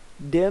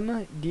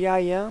 dim,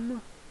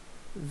 dim,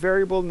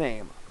 variable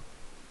name,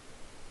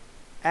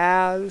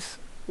 as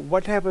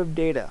what type of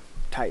data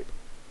type.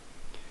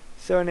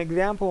 So an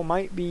example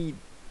might be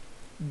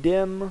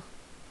dim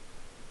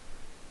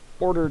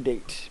order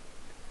date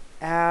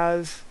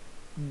as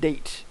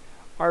date.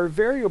 Our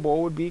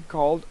variable would be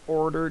called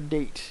order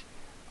date.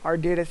 Our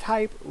data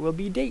type will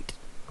be date.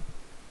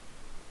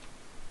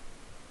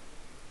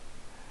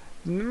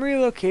 Memory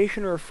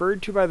location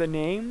referred to by the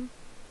name.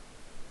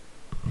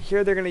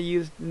 Here they're going to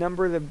use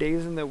numbers of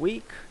days in the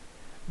week.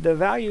 the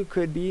value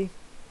could be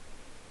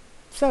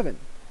 7.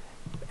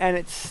 And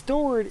it's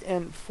stored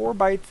in 4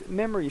 bytes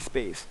memory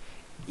space.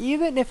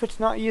 Even if it's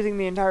not using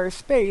the entire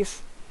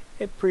space,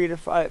 it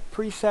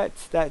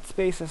presets that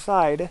space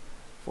aside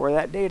for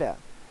that data.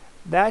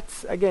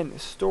 That's, again,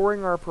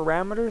 storing our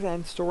parameters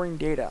and storing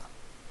data.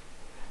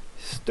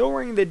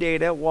 Storing the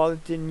data while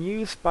it's in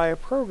use by a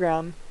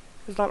program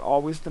is not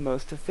always the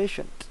most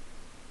efficient.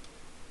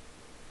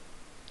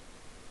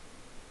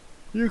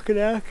 You can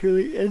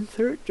actually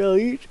insert,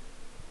 delete,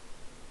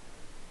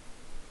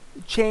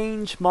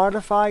 change,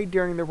 modify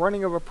during the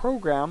running of a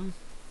program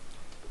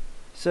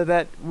so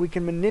that we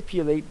can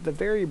manipulate the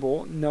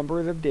variable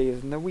numbers of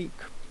days in the week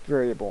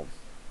variable.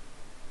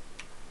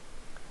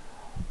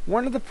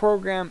 Once the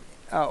program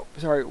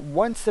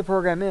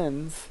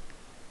ends,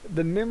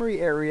 the memory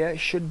area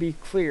should be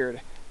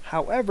cleared.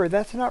 However,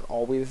 that's not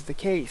always the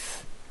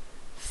case.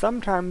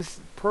 Sometimes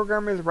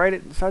programmers write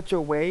it in such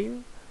a way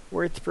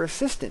where it's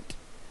persistent,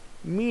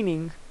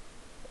 meaning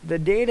the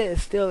data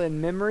is still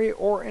in memory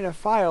or in a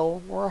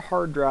file or a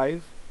hard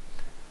drive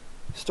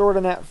stored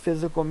in that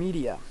physical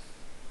media.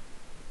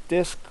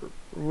 Disk,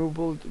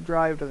 removable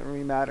drive, doesn't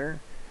really matter.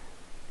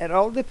 It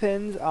all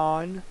depends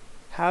on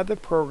how the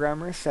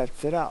programmer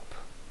sets it up.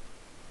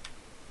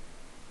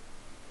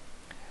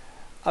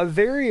 A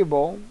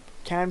variable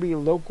can be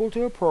local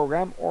to a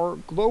program or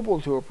global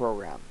to a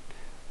program,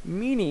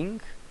 meaning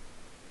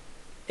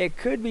it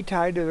could be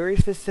tied to a very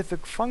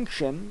specific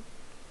function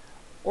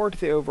or to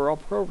the overall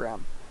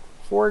program.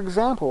 For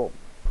example,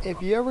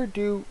 if you ever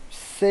do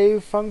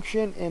save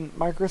function in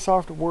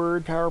Microsoft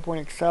Word,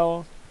 PowerPoint,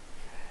 Excel,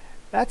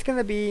 that's going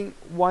to be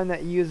one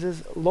that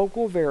uses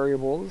local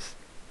variables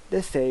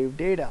to save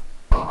data.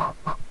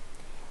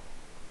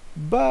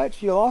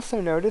 But you'll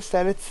also notice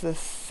that it's the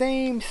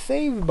same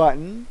save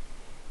button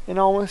in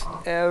almost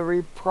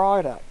every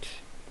product.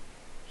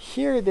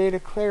 Here they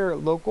declare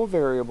local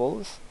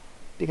variables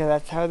because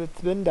that's how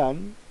that's been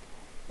done,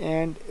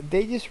 and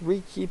they just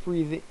keep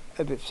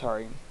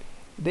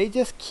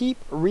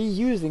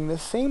reusing the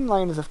same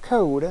lines of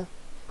code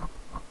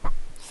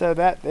so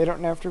that they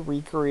don't have to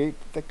recreate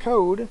the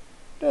code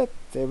to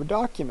save a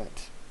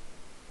document.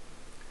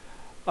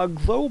 A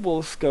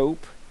global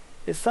scope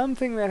is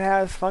something that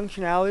has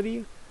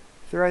functionality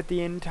throughout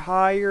the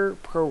entire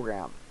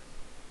program,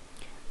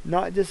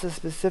 not just a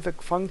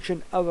specific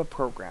function of a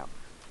program.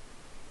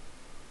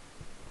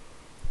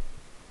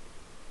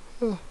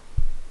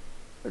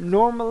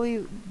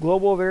 Normally,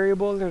 global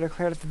variables are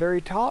declared at the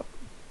very top,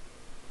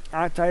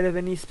 outside of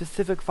any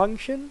specific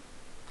function,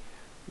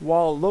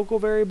 while local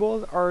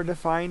variables are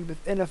defined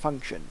within a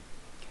function.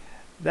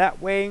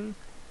 That way,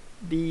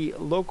 the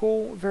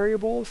local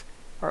variables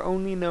are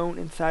only known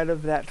inside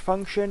of that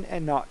function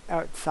and not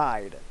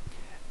outside.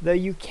 Though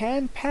you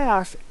can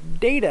pass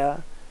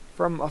data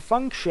from a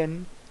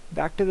function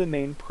back to the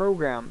main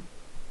program.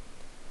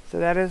 So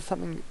that is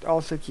something to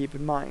also keep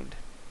in mind.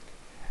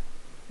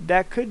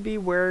 That could be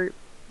where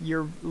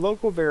your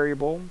local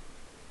variable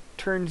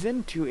turns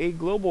into a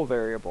global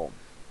variable.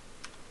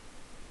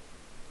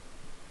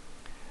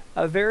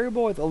 A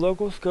variable with a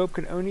local scope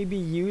can only be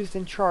used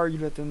and charged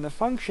within the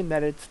function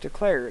that it's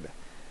declared.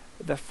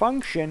 The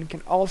function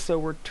can also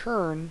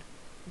return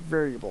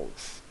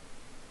variables.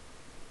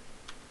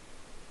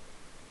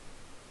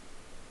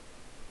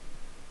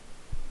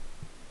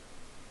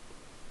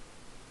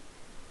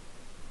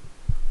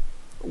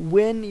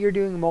 When you're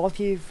doing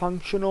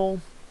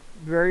multifunctional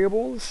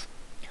variables,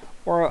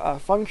 or a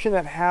function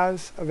that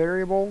has a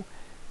variable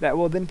that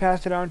will then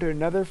pass it on to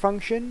another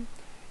function,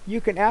 you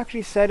can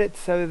actually set it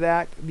so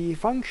that the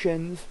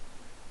functions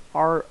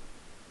are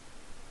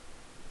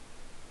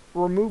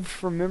removed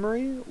from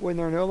memory when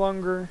they're no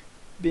longer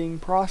being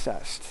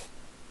processed,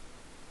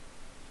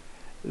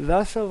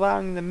 thus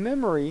allowing the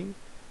memory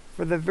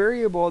for the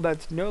variable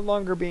that's no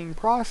longer being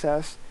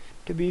processed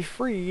to be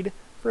freed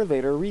for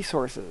later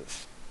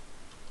resources.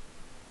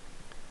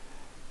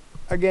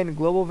 Again,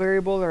 global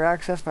variables are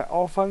accessed by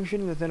all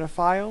functions within a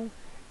file,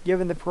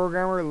 giving the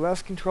programmer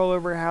less control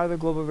over how the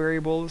global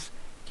variables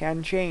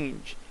can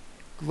change.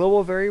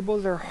 Global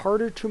variables are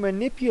harder to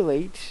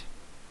manipulate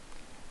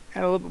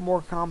and a little bit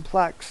more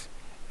complex,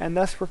 and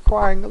thus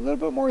requiring a little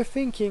bit more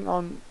thinking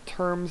on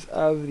terms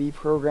of the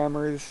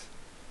programmer's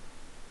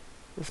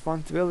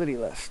responsibility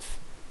list.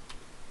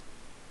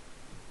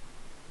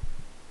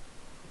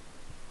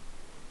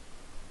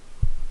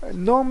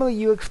 Normally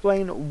you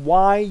explain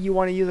why you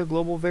want to use a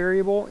global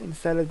variable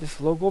instead of just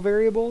local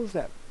variables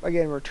that,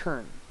 again,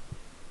 return.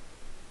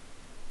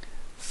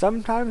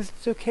 Sometimes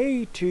it's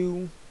okay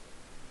to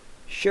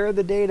share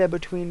the data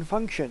between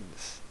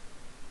functions.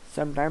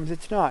 Sometimes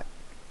it's not.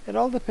 It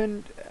all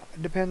depends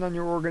on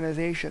your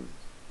organization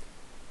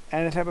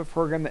and the type of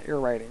program that you're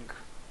writing.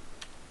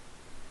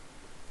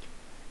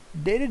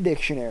 Data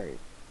dictionary.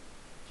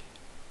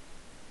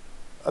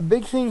 A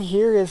big thing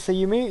here is, so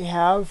you may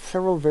have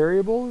several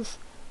variables,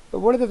 but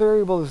what do the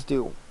variables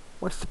do?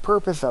 What's the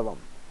purpose of them?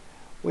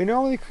 We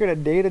normally create a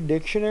data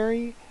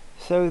dictionary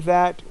so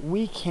that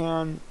we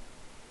can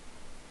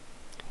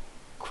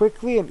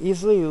quickly and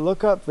easily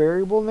look up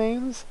variable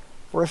names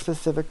for a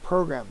specific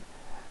program.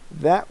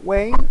 That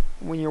way,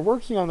 when you're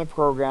working on the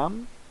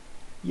program,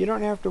 you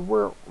don't have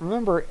to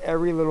remember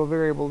every little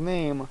variable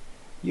name.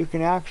 You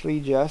can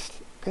actually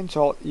just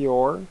consult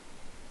your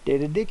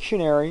data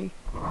dictionary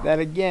that,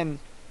 again,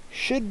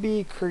 should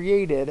be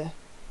created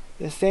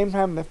the same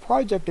time the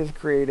project is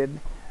created,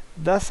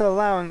 thus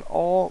allowing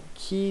all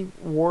key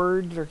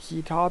words or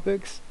key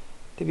topics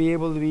to be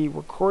able to be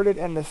recorded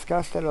and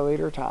discussed at a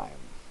later time.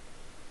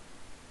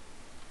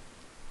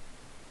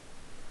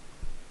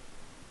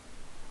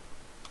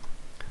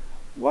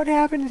 What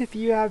happens if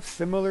you have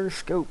similar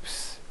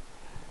scopes?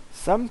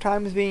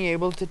 Sometimes being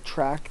able to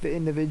track the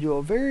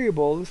individual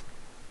variables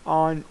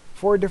on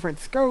 4 different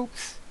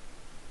scopes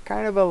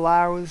kind of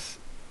allows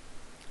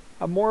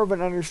a more of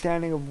an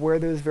understanding of where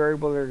those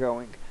variables are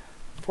going.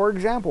 For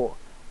example,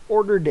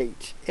 order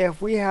date.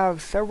 If we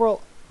have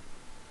several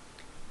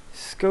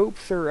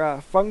scopes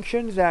or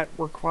functions that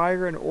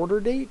require an order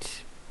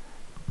date,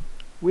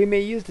 we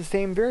may use the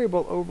same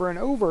variable over and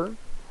over,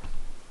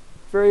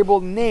 variable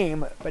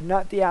name, but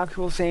not the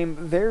actual same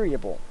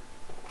variable.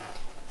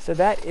 So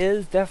that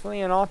is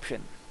definitely an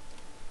option.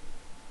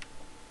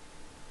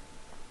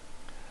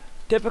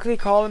 Typically,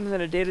 columns in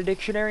a data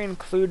dictionary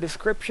include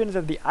descriptions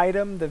of the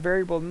item, the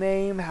variable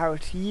name, how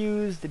it's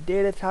used, the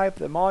data type,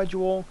 the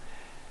module,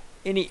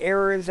 any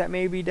errors that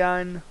may be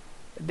done.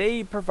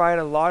 They provide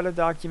a lot of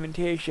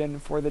documentation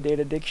for the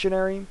data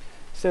dictionary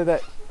so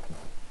that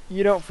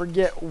you don't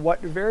forget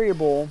what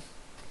variable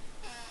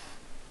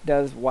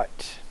does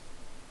what.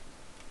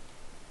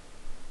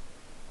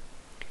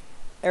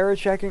 Error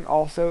checking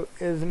also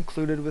is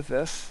included with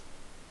this.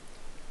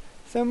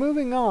 So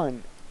moving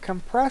on,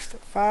 compressed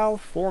file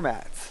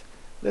formats.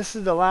 This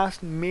is the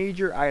last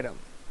major item.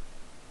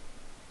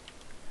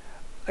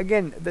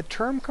 Again, the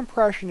term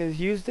compression is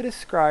used to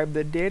describe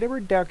the data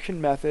reduction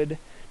method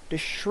to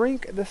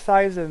shrink the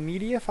size of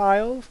media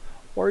files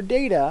or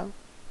data,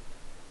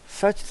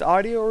 such as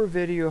audio or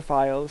video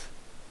files,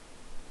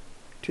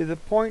 to the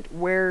point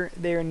where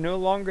they are no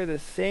longer the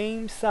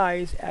same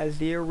size as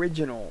the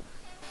original.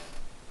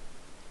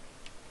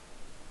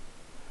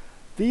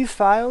 These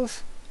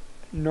files,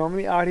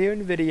 normally audio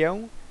and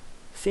video,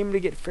 seem to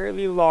get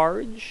fairly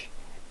large,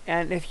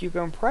 and if you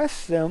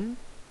compress them,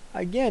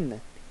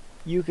 again,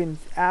 you can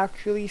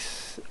actually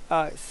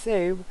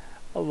save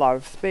a lot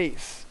of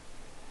space.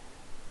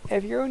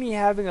 If you're only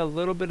having a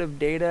little bit of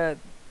data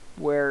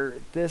where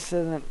this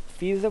isn't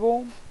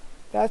feasible,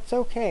 that's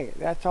okay.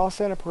 That's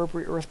also an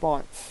appropriate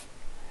response.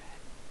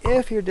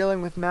 If you're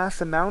dealing with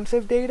mass amounts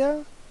of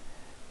data,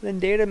 then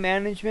data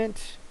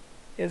management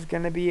is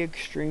going to be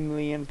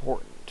extremely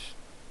important.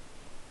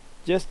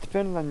 Just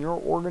depends on your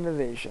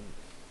organization.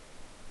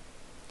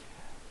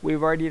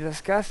 We've already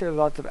discussed there's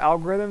lots of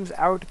algorithms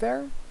out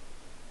there,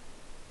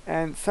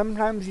 and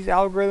sometimes these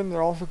algorithms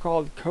are also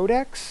called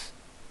codecs.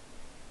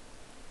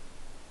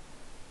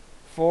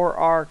 For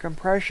our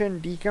compression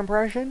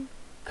decompression,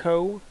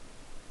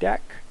 codec,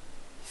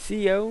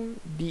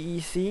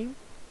 C-O-D-E-C,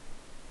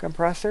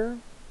 compressor,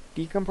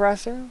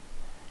 decompressor,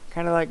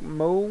 kind of like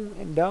mo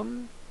and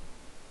dum.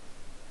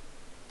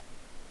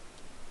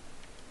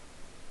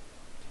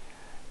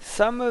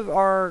 Some of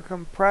our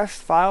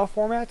compressed file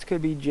formats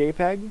could be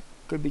JPEG,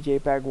 could be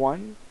JPEG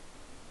 1.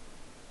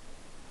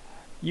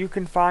 You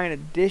can find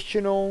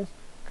additional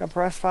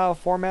compressed file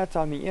formats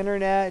on the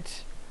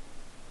internet,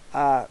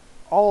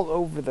 all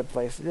over the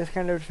place. It just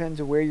kind of depends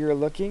on where you're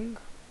looking.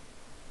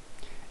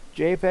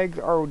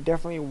 JPEGs are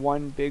definitely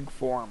one big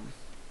form.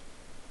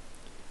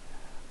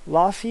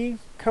 Lossy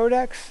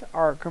codecs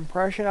are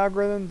compression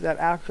algorithms that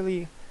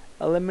actually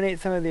eliminate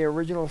some of the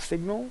original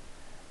signal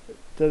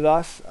to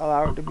thus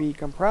allow it to be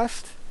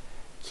compressed.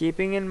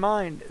 Keeping in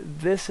mind,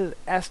 this is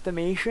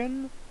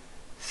estimation,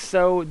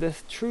 so the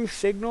true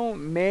signal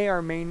may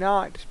or may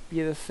not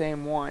be the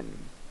same one,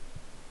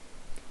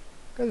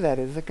 because that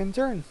is a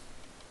concern.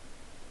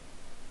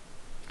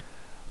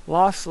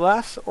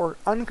 Lossless or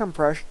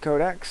uncompressed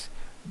codecs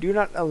do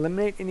not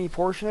eliminate any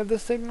portion of the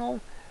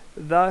signal,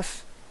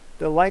 thus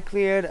the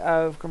likelihood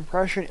of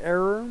compression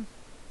error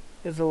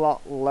is a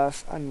lot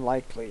less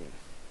unlikely.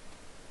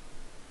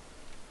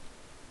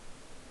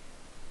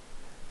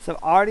 Some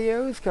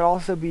audios could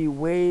also be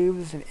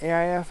waves and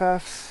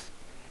AIFFs,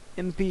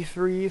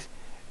 MP3s.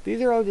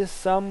 These are all just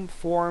some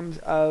forms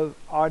of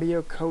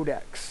audio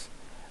codecs.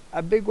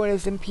 A big one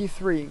is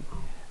MP3.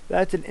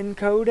 That's an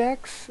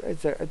encodex.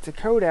 It's a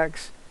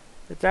codex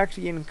that's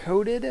actually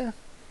encoded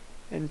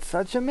in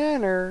such a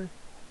manner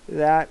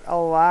that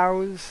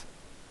allows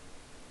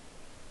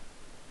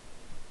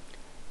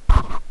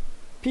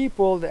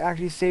people to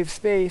actually save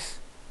space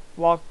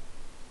while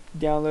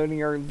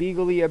downloading or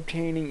legally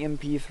obtaining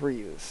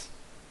MP3s.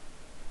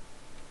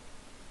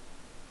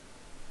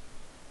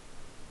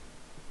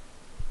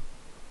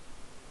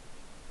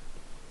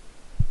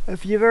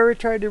 If you've ever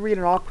tried to read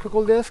an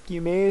optical disc,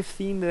 you may have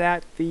seen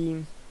that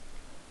the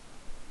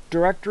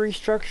directory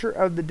structure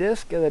of the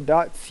disk is a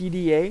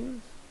 .cda,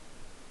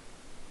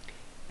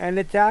 and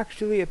it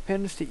actually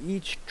appends to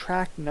each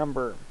track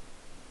number.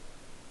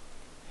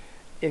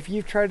 if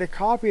you've tried to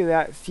copy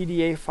that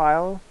CDA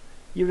file,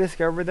 you've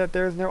discovered that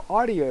there's no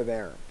audio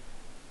there.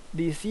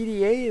 The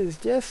CDA is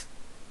just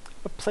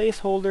a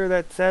placeholder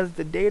that says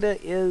the data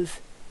is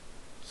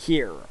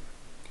here,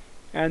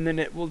 and then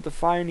it will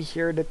define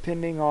here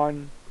depending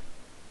on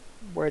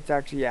where it's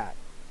actually at.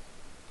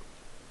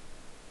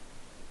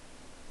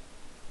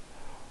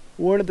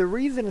 One of the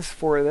reasons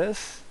for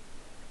this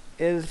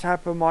is the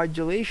type of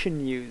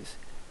modulation used.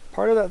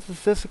 Part of that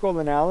statistical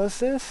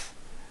analysis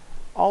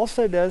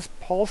also does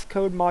pulse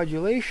code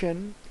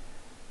modulation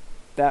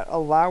that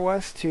allow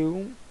us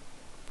to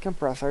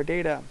compress our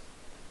data,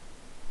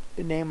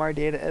 to name our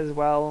data as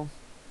well.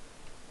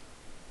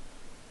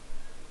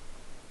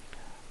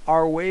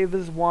 Our wave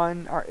is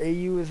one, our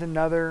AU is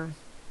another.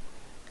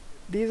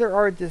 These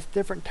are just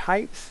different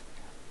types,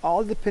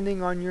 all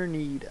depending on your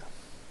need.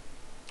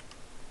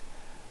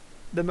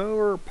 The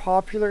more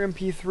popular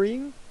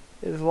MP3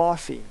 is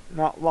lossy,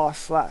 not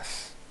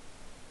lossless.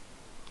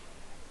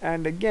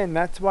 And again,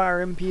 that's why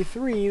our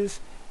MP3s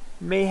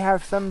may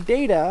have some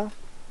data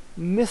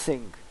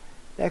missing.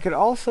 That could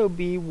also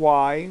be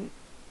why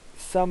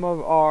some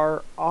of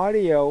our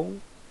audio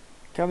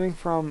coming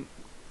from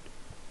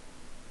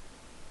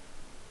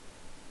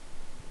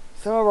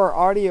some of our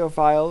audio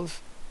files,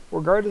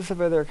 regardless of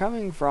where they're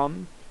coming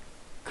from,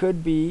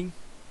 could be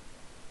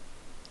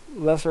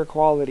lesser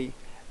quality.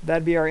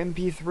 That'd be our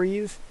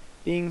MP3s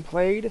being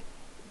played.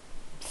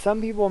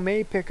 Some people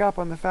may pick up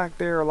on the fact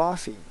they are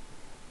lossy.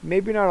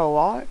 Maybe not a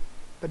lot,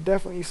 but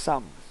definitely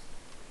some.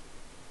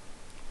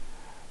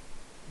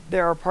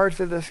 There are parts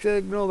of the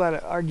signal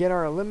that again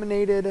are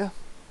eliminated.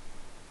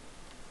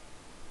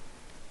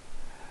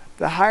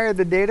 The higher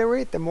the data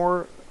rate, the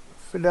more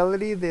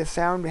fidelity the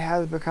sound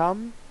has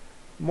become,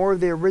 more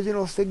of the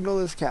original signal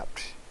is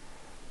kept.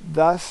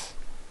 Thus,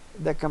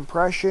 the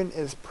compression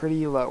is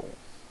pretty low.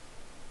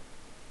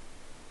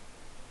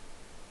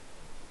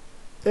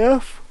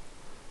 If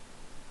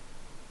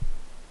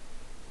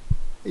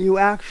you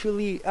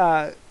actually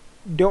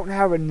don't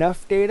have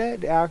enough data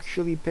to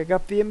actually pick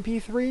up the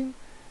MP3,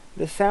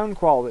 the sound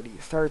quality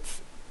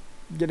starts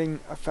getting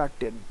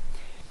affected.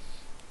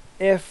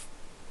 If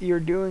you're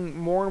doing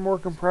more and more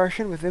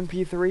compression with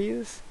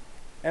MP3s,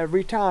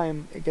 every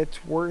time it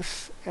gets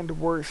worse and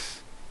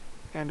worse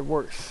and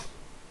worse.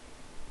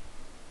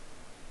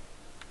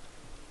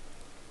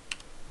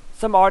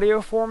 Some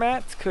audio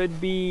formats could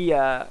be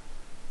our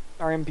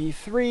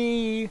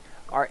MP3,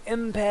 our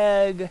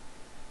MPEG.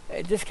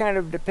 It just kind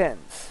of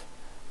depends.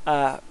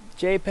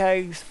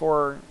 JPEGs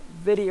for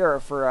video or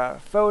for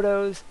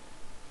photos.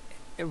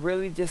 It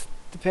really just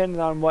depends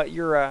on what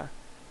your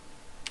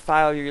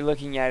file you're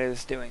looking at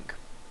is doing.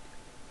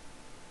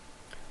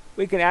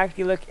 We can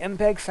actually look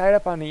MPEG site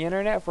up on the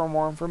internet for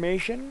more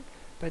information,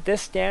 but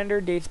this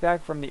standard dates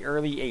back from the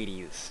early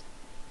 80s.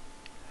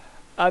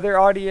 Other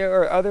audio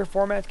or other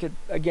formats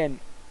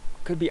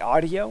could be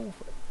audio.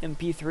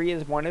 MP3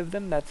 is one of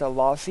them. That's a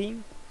lossy.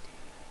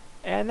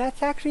 And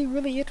that's actually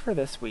really it for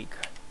this week.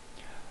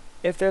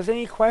 If there's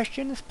any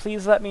questions,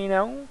 please let me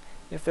know.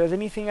 If there's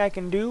anything I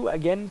can do,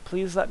 again,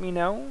 please let me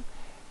know.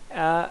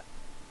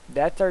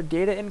 That's our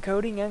data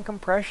encoding and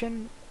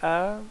compression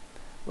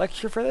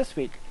lecture for this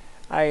week.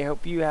 I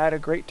hope you had a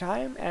great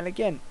time, and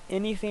again,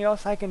 anything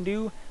else I can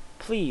do,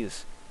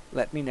 please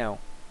let me know.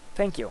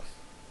 Thank you.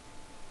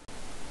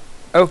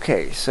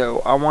 Okay, so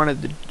I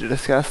wanted to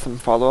discuss some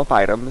follow-up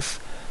items.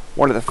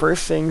 One of the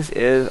first things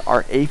is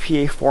our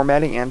APA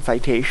formatting and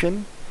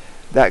citation.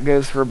 That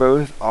goes for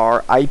both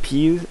our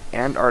IPs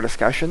and our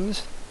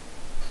discussions.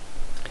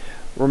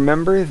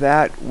 Remember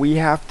that we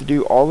have to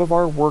do all of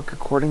our work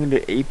according to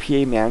the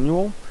APA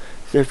manual.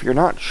 So if you're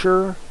not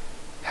sure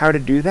how to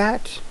do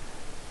that,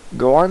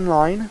 go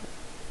online.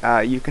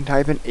 You can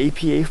type in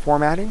APA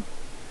formatting.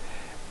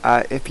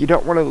 If you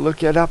don't want to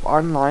look it up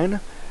online,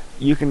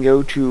 you can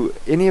go to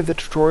any of the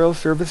tutorial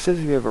services.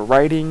 We have a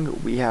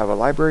writing, we have a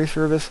library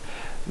service.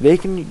 They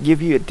can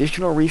give you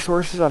additional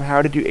resources on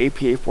how to do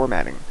APA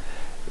formatting.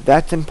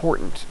 That's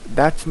important.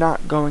 That's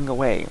not going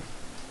away.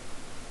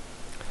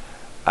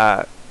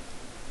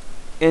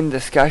 In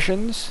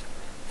discussions,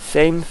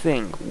 same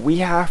thing. We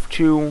have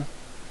to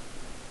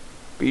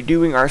be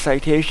doing our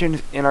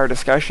citations in our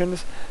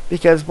discussions,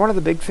 because one of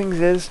the big things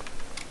is,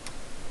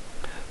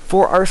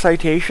 for our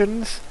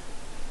citations,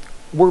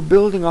 we're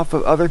building off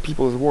of other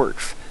people's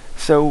works.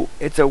 So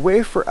it's a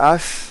way for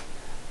us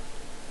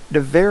to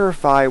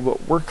verify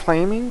what we're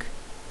claiming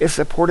is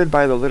supported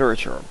by the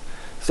literature.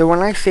 So when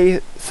I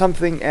say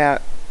something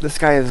at the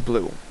sky is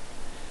blue,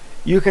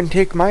 you can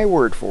take my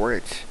word for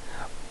it,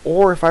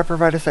 or if I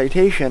provide a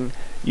citation,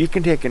 you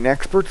can take an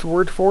expert's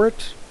word for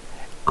it,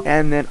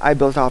 and then I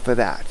built off of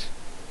that.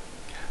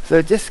 So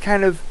it just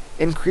kind of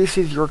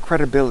increases your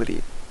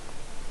credibility.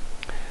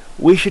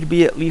 We should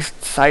be at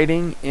least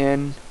citing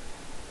in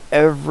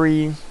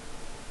every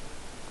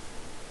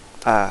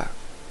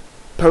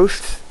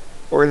post,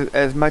 or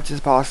as much as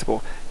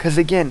possible, because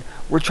again,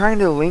 we're trying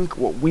to link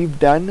what we've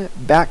done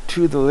back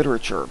to the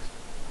literature.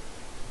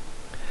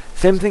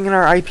 Same thing in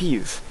our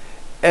IPs.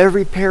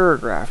 Every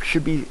paragraph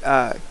should be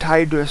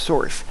tied to a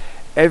source.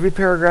 Every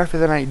paragraph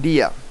is an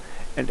idea,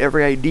 and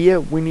every idea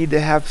we need to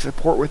have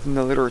support within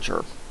the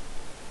literature.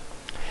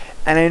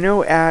 And I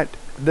know at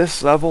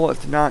this level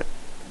it's not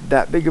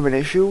that big of an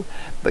issue,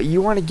 but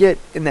you want to get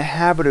in the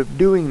habit of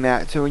doing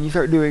that, so when you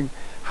start doing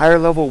higher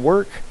level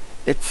work,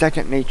 it's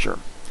second nature.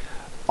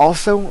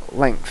 Also,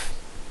 length.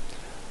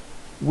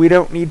 We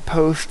don't need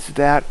posts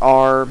that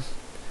are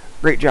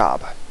great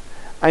job.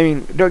 I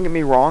mean, don't get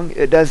me wrong,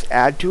 it does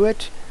add to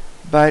it,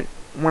 but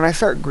when I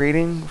start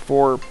grading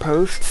for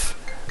posts,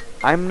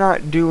 I'm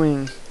not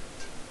doing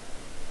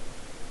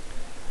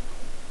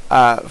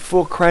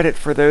full credit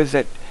for those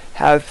that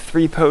have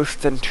 3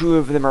 posts and 2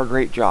 of them are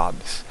great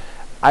jobs.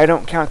 I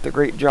don't count the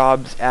great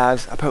jobs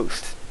as a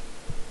post.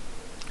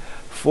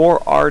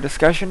 For our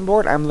discussion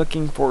board, I'm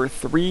looking for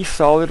 3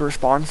 solid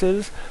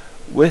responses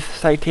with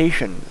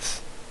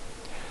citations.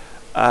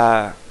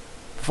 For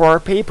our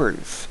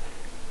papers,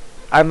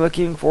 I'm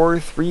looking for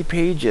 3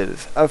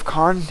 pages of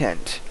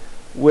content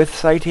with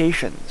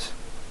citations.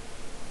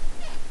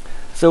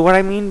 So what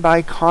I mean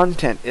by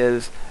content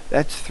is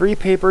that's 3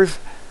 papers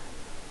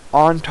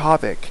on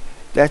topic.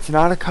 That's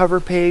not a cover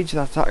page,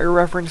 that's not your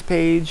reference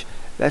page,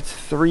 that's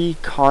 3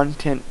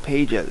 content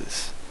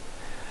pages.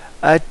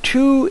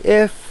 2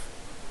 if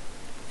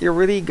you're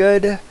really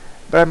good,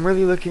 but I'm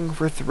really looking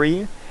for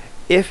 3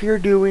 if you're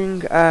doing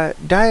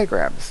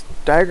diagrams.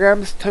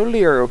 Diagrams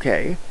totally are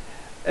okay,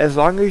 as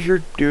long as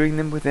you're doing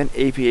them within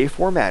APA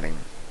formatting.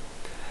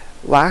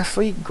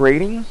 Lastly,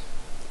 grading.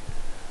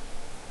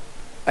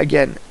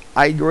 Again,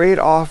 I grade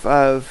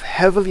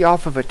heavily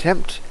off of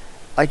attempt,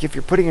 like if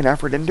you're putting an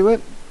effort into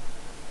it.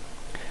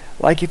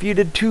 Like if you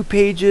did 2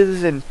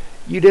 pages and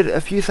you did a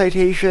few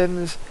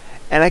citations,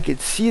 and I could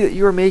see that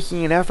you were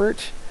making an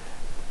effort,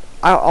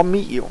 I'll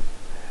meet you.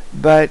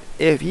 But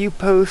if you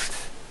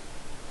post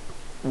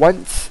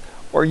once,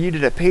 or you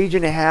did a page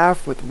and a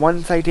half with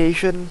 1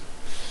 citation,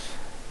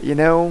 you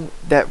know,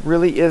 that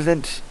really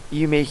isn't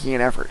you making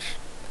an effort.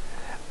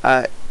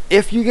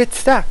 If you get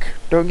stuck,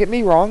 don't get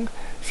me wrong,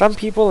 some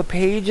people a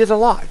page is a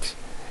lot.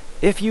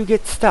 If you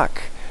get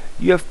stuck,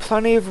 you have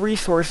plenty of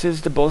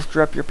resources to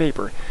bolster up your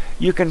paper.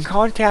 You can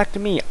contact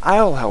me,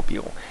 I'll help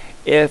you.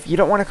 If you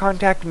don't want to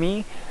contact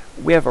me,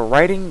 we have a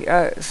writing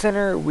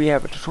center, we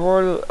have a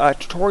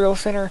tutorial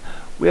center,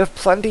 we have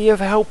plenty of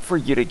help for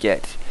you to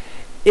get.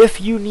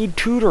 If you need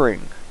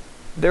tutoring,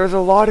 there's a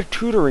lot of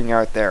tutoring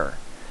out there.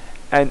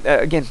 And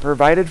again,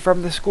 provided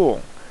from the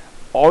school.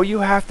 All you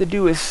have to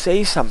do is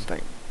say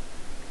something.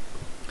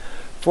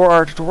 For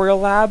our tutorial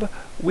lab,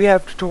 we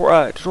have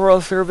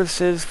tutorial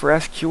services for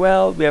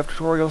SQL, we have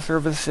tutorial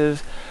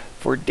services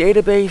for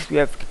database, we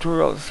have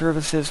tutorial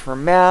services for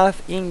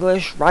math,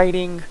 English,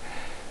 writing,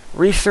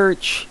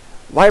 research,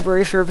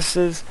 library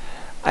services.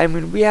 I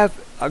mean, we have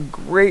a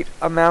great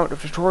amount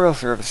of tutorial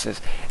services.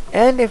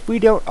 And if we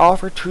don't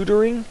offer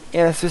tutoring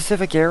in a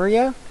specific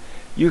area,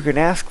 you can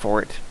ask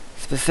for it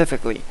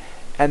specifically,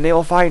 and they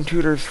will find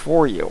tutors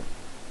for you.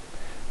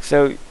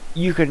 So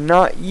you could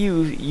not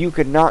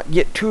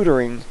get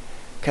tutoring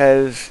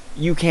because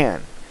you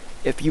can.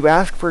 If you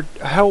ask for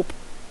help,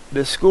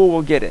 the school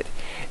will get it.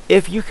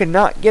 If you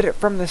cannot get it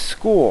from the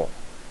school,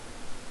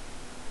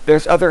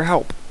 there's other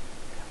help.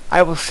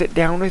 I will sit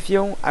down with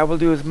you. I will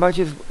do as much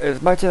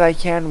as I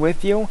can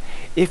with you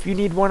if you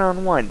need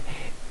one-on-one.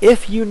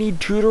 If you need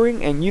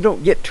tutoring and you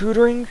don't get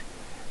tutoring,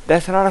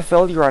 that's not a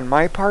failure on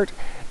my part.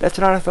 That's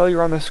not a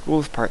failure on the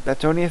school's part.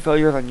 That's only a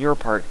failure on your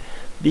part,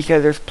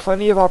 because there's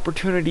plenty of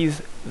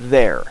opportunities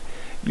there.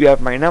 You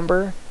have my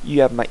number,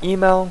 you have my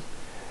email,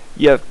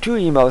 you have 2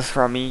 emails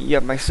from me, you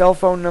have my cell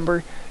phone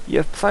number, you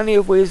have plenty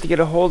of ways to get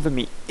a hold of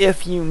me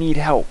if you need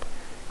help.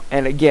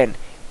 And again,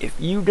 if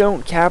you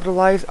don't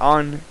capitalize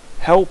on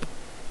help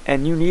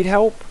and you need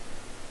help,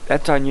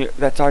 that's on you.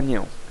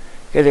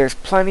 Okay, there's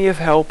plenty of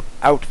help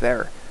out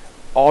there.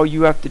 All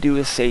you have to do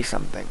is say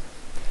something.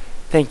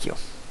 Thank you.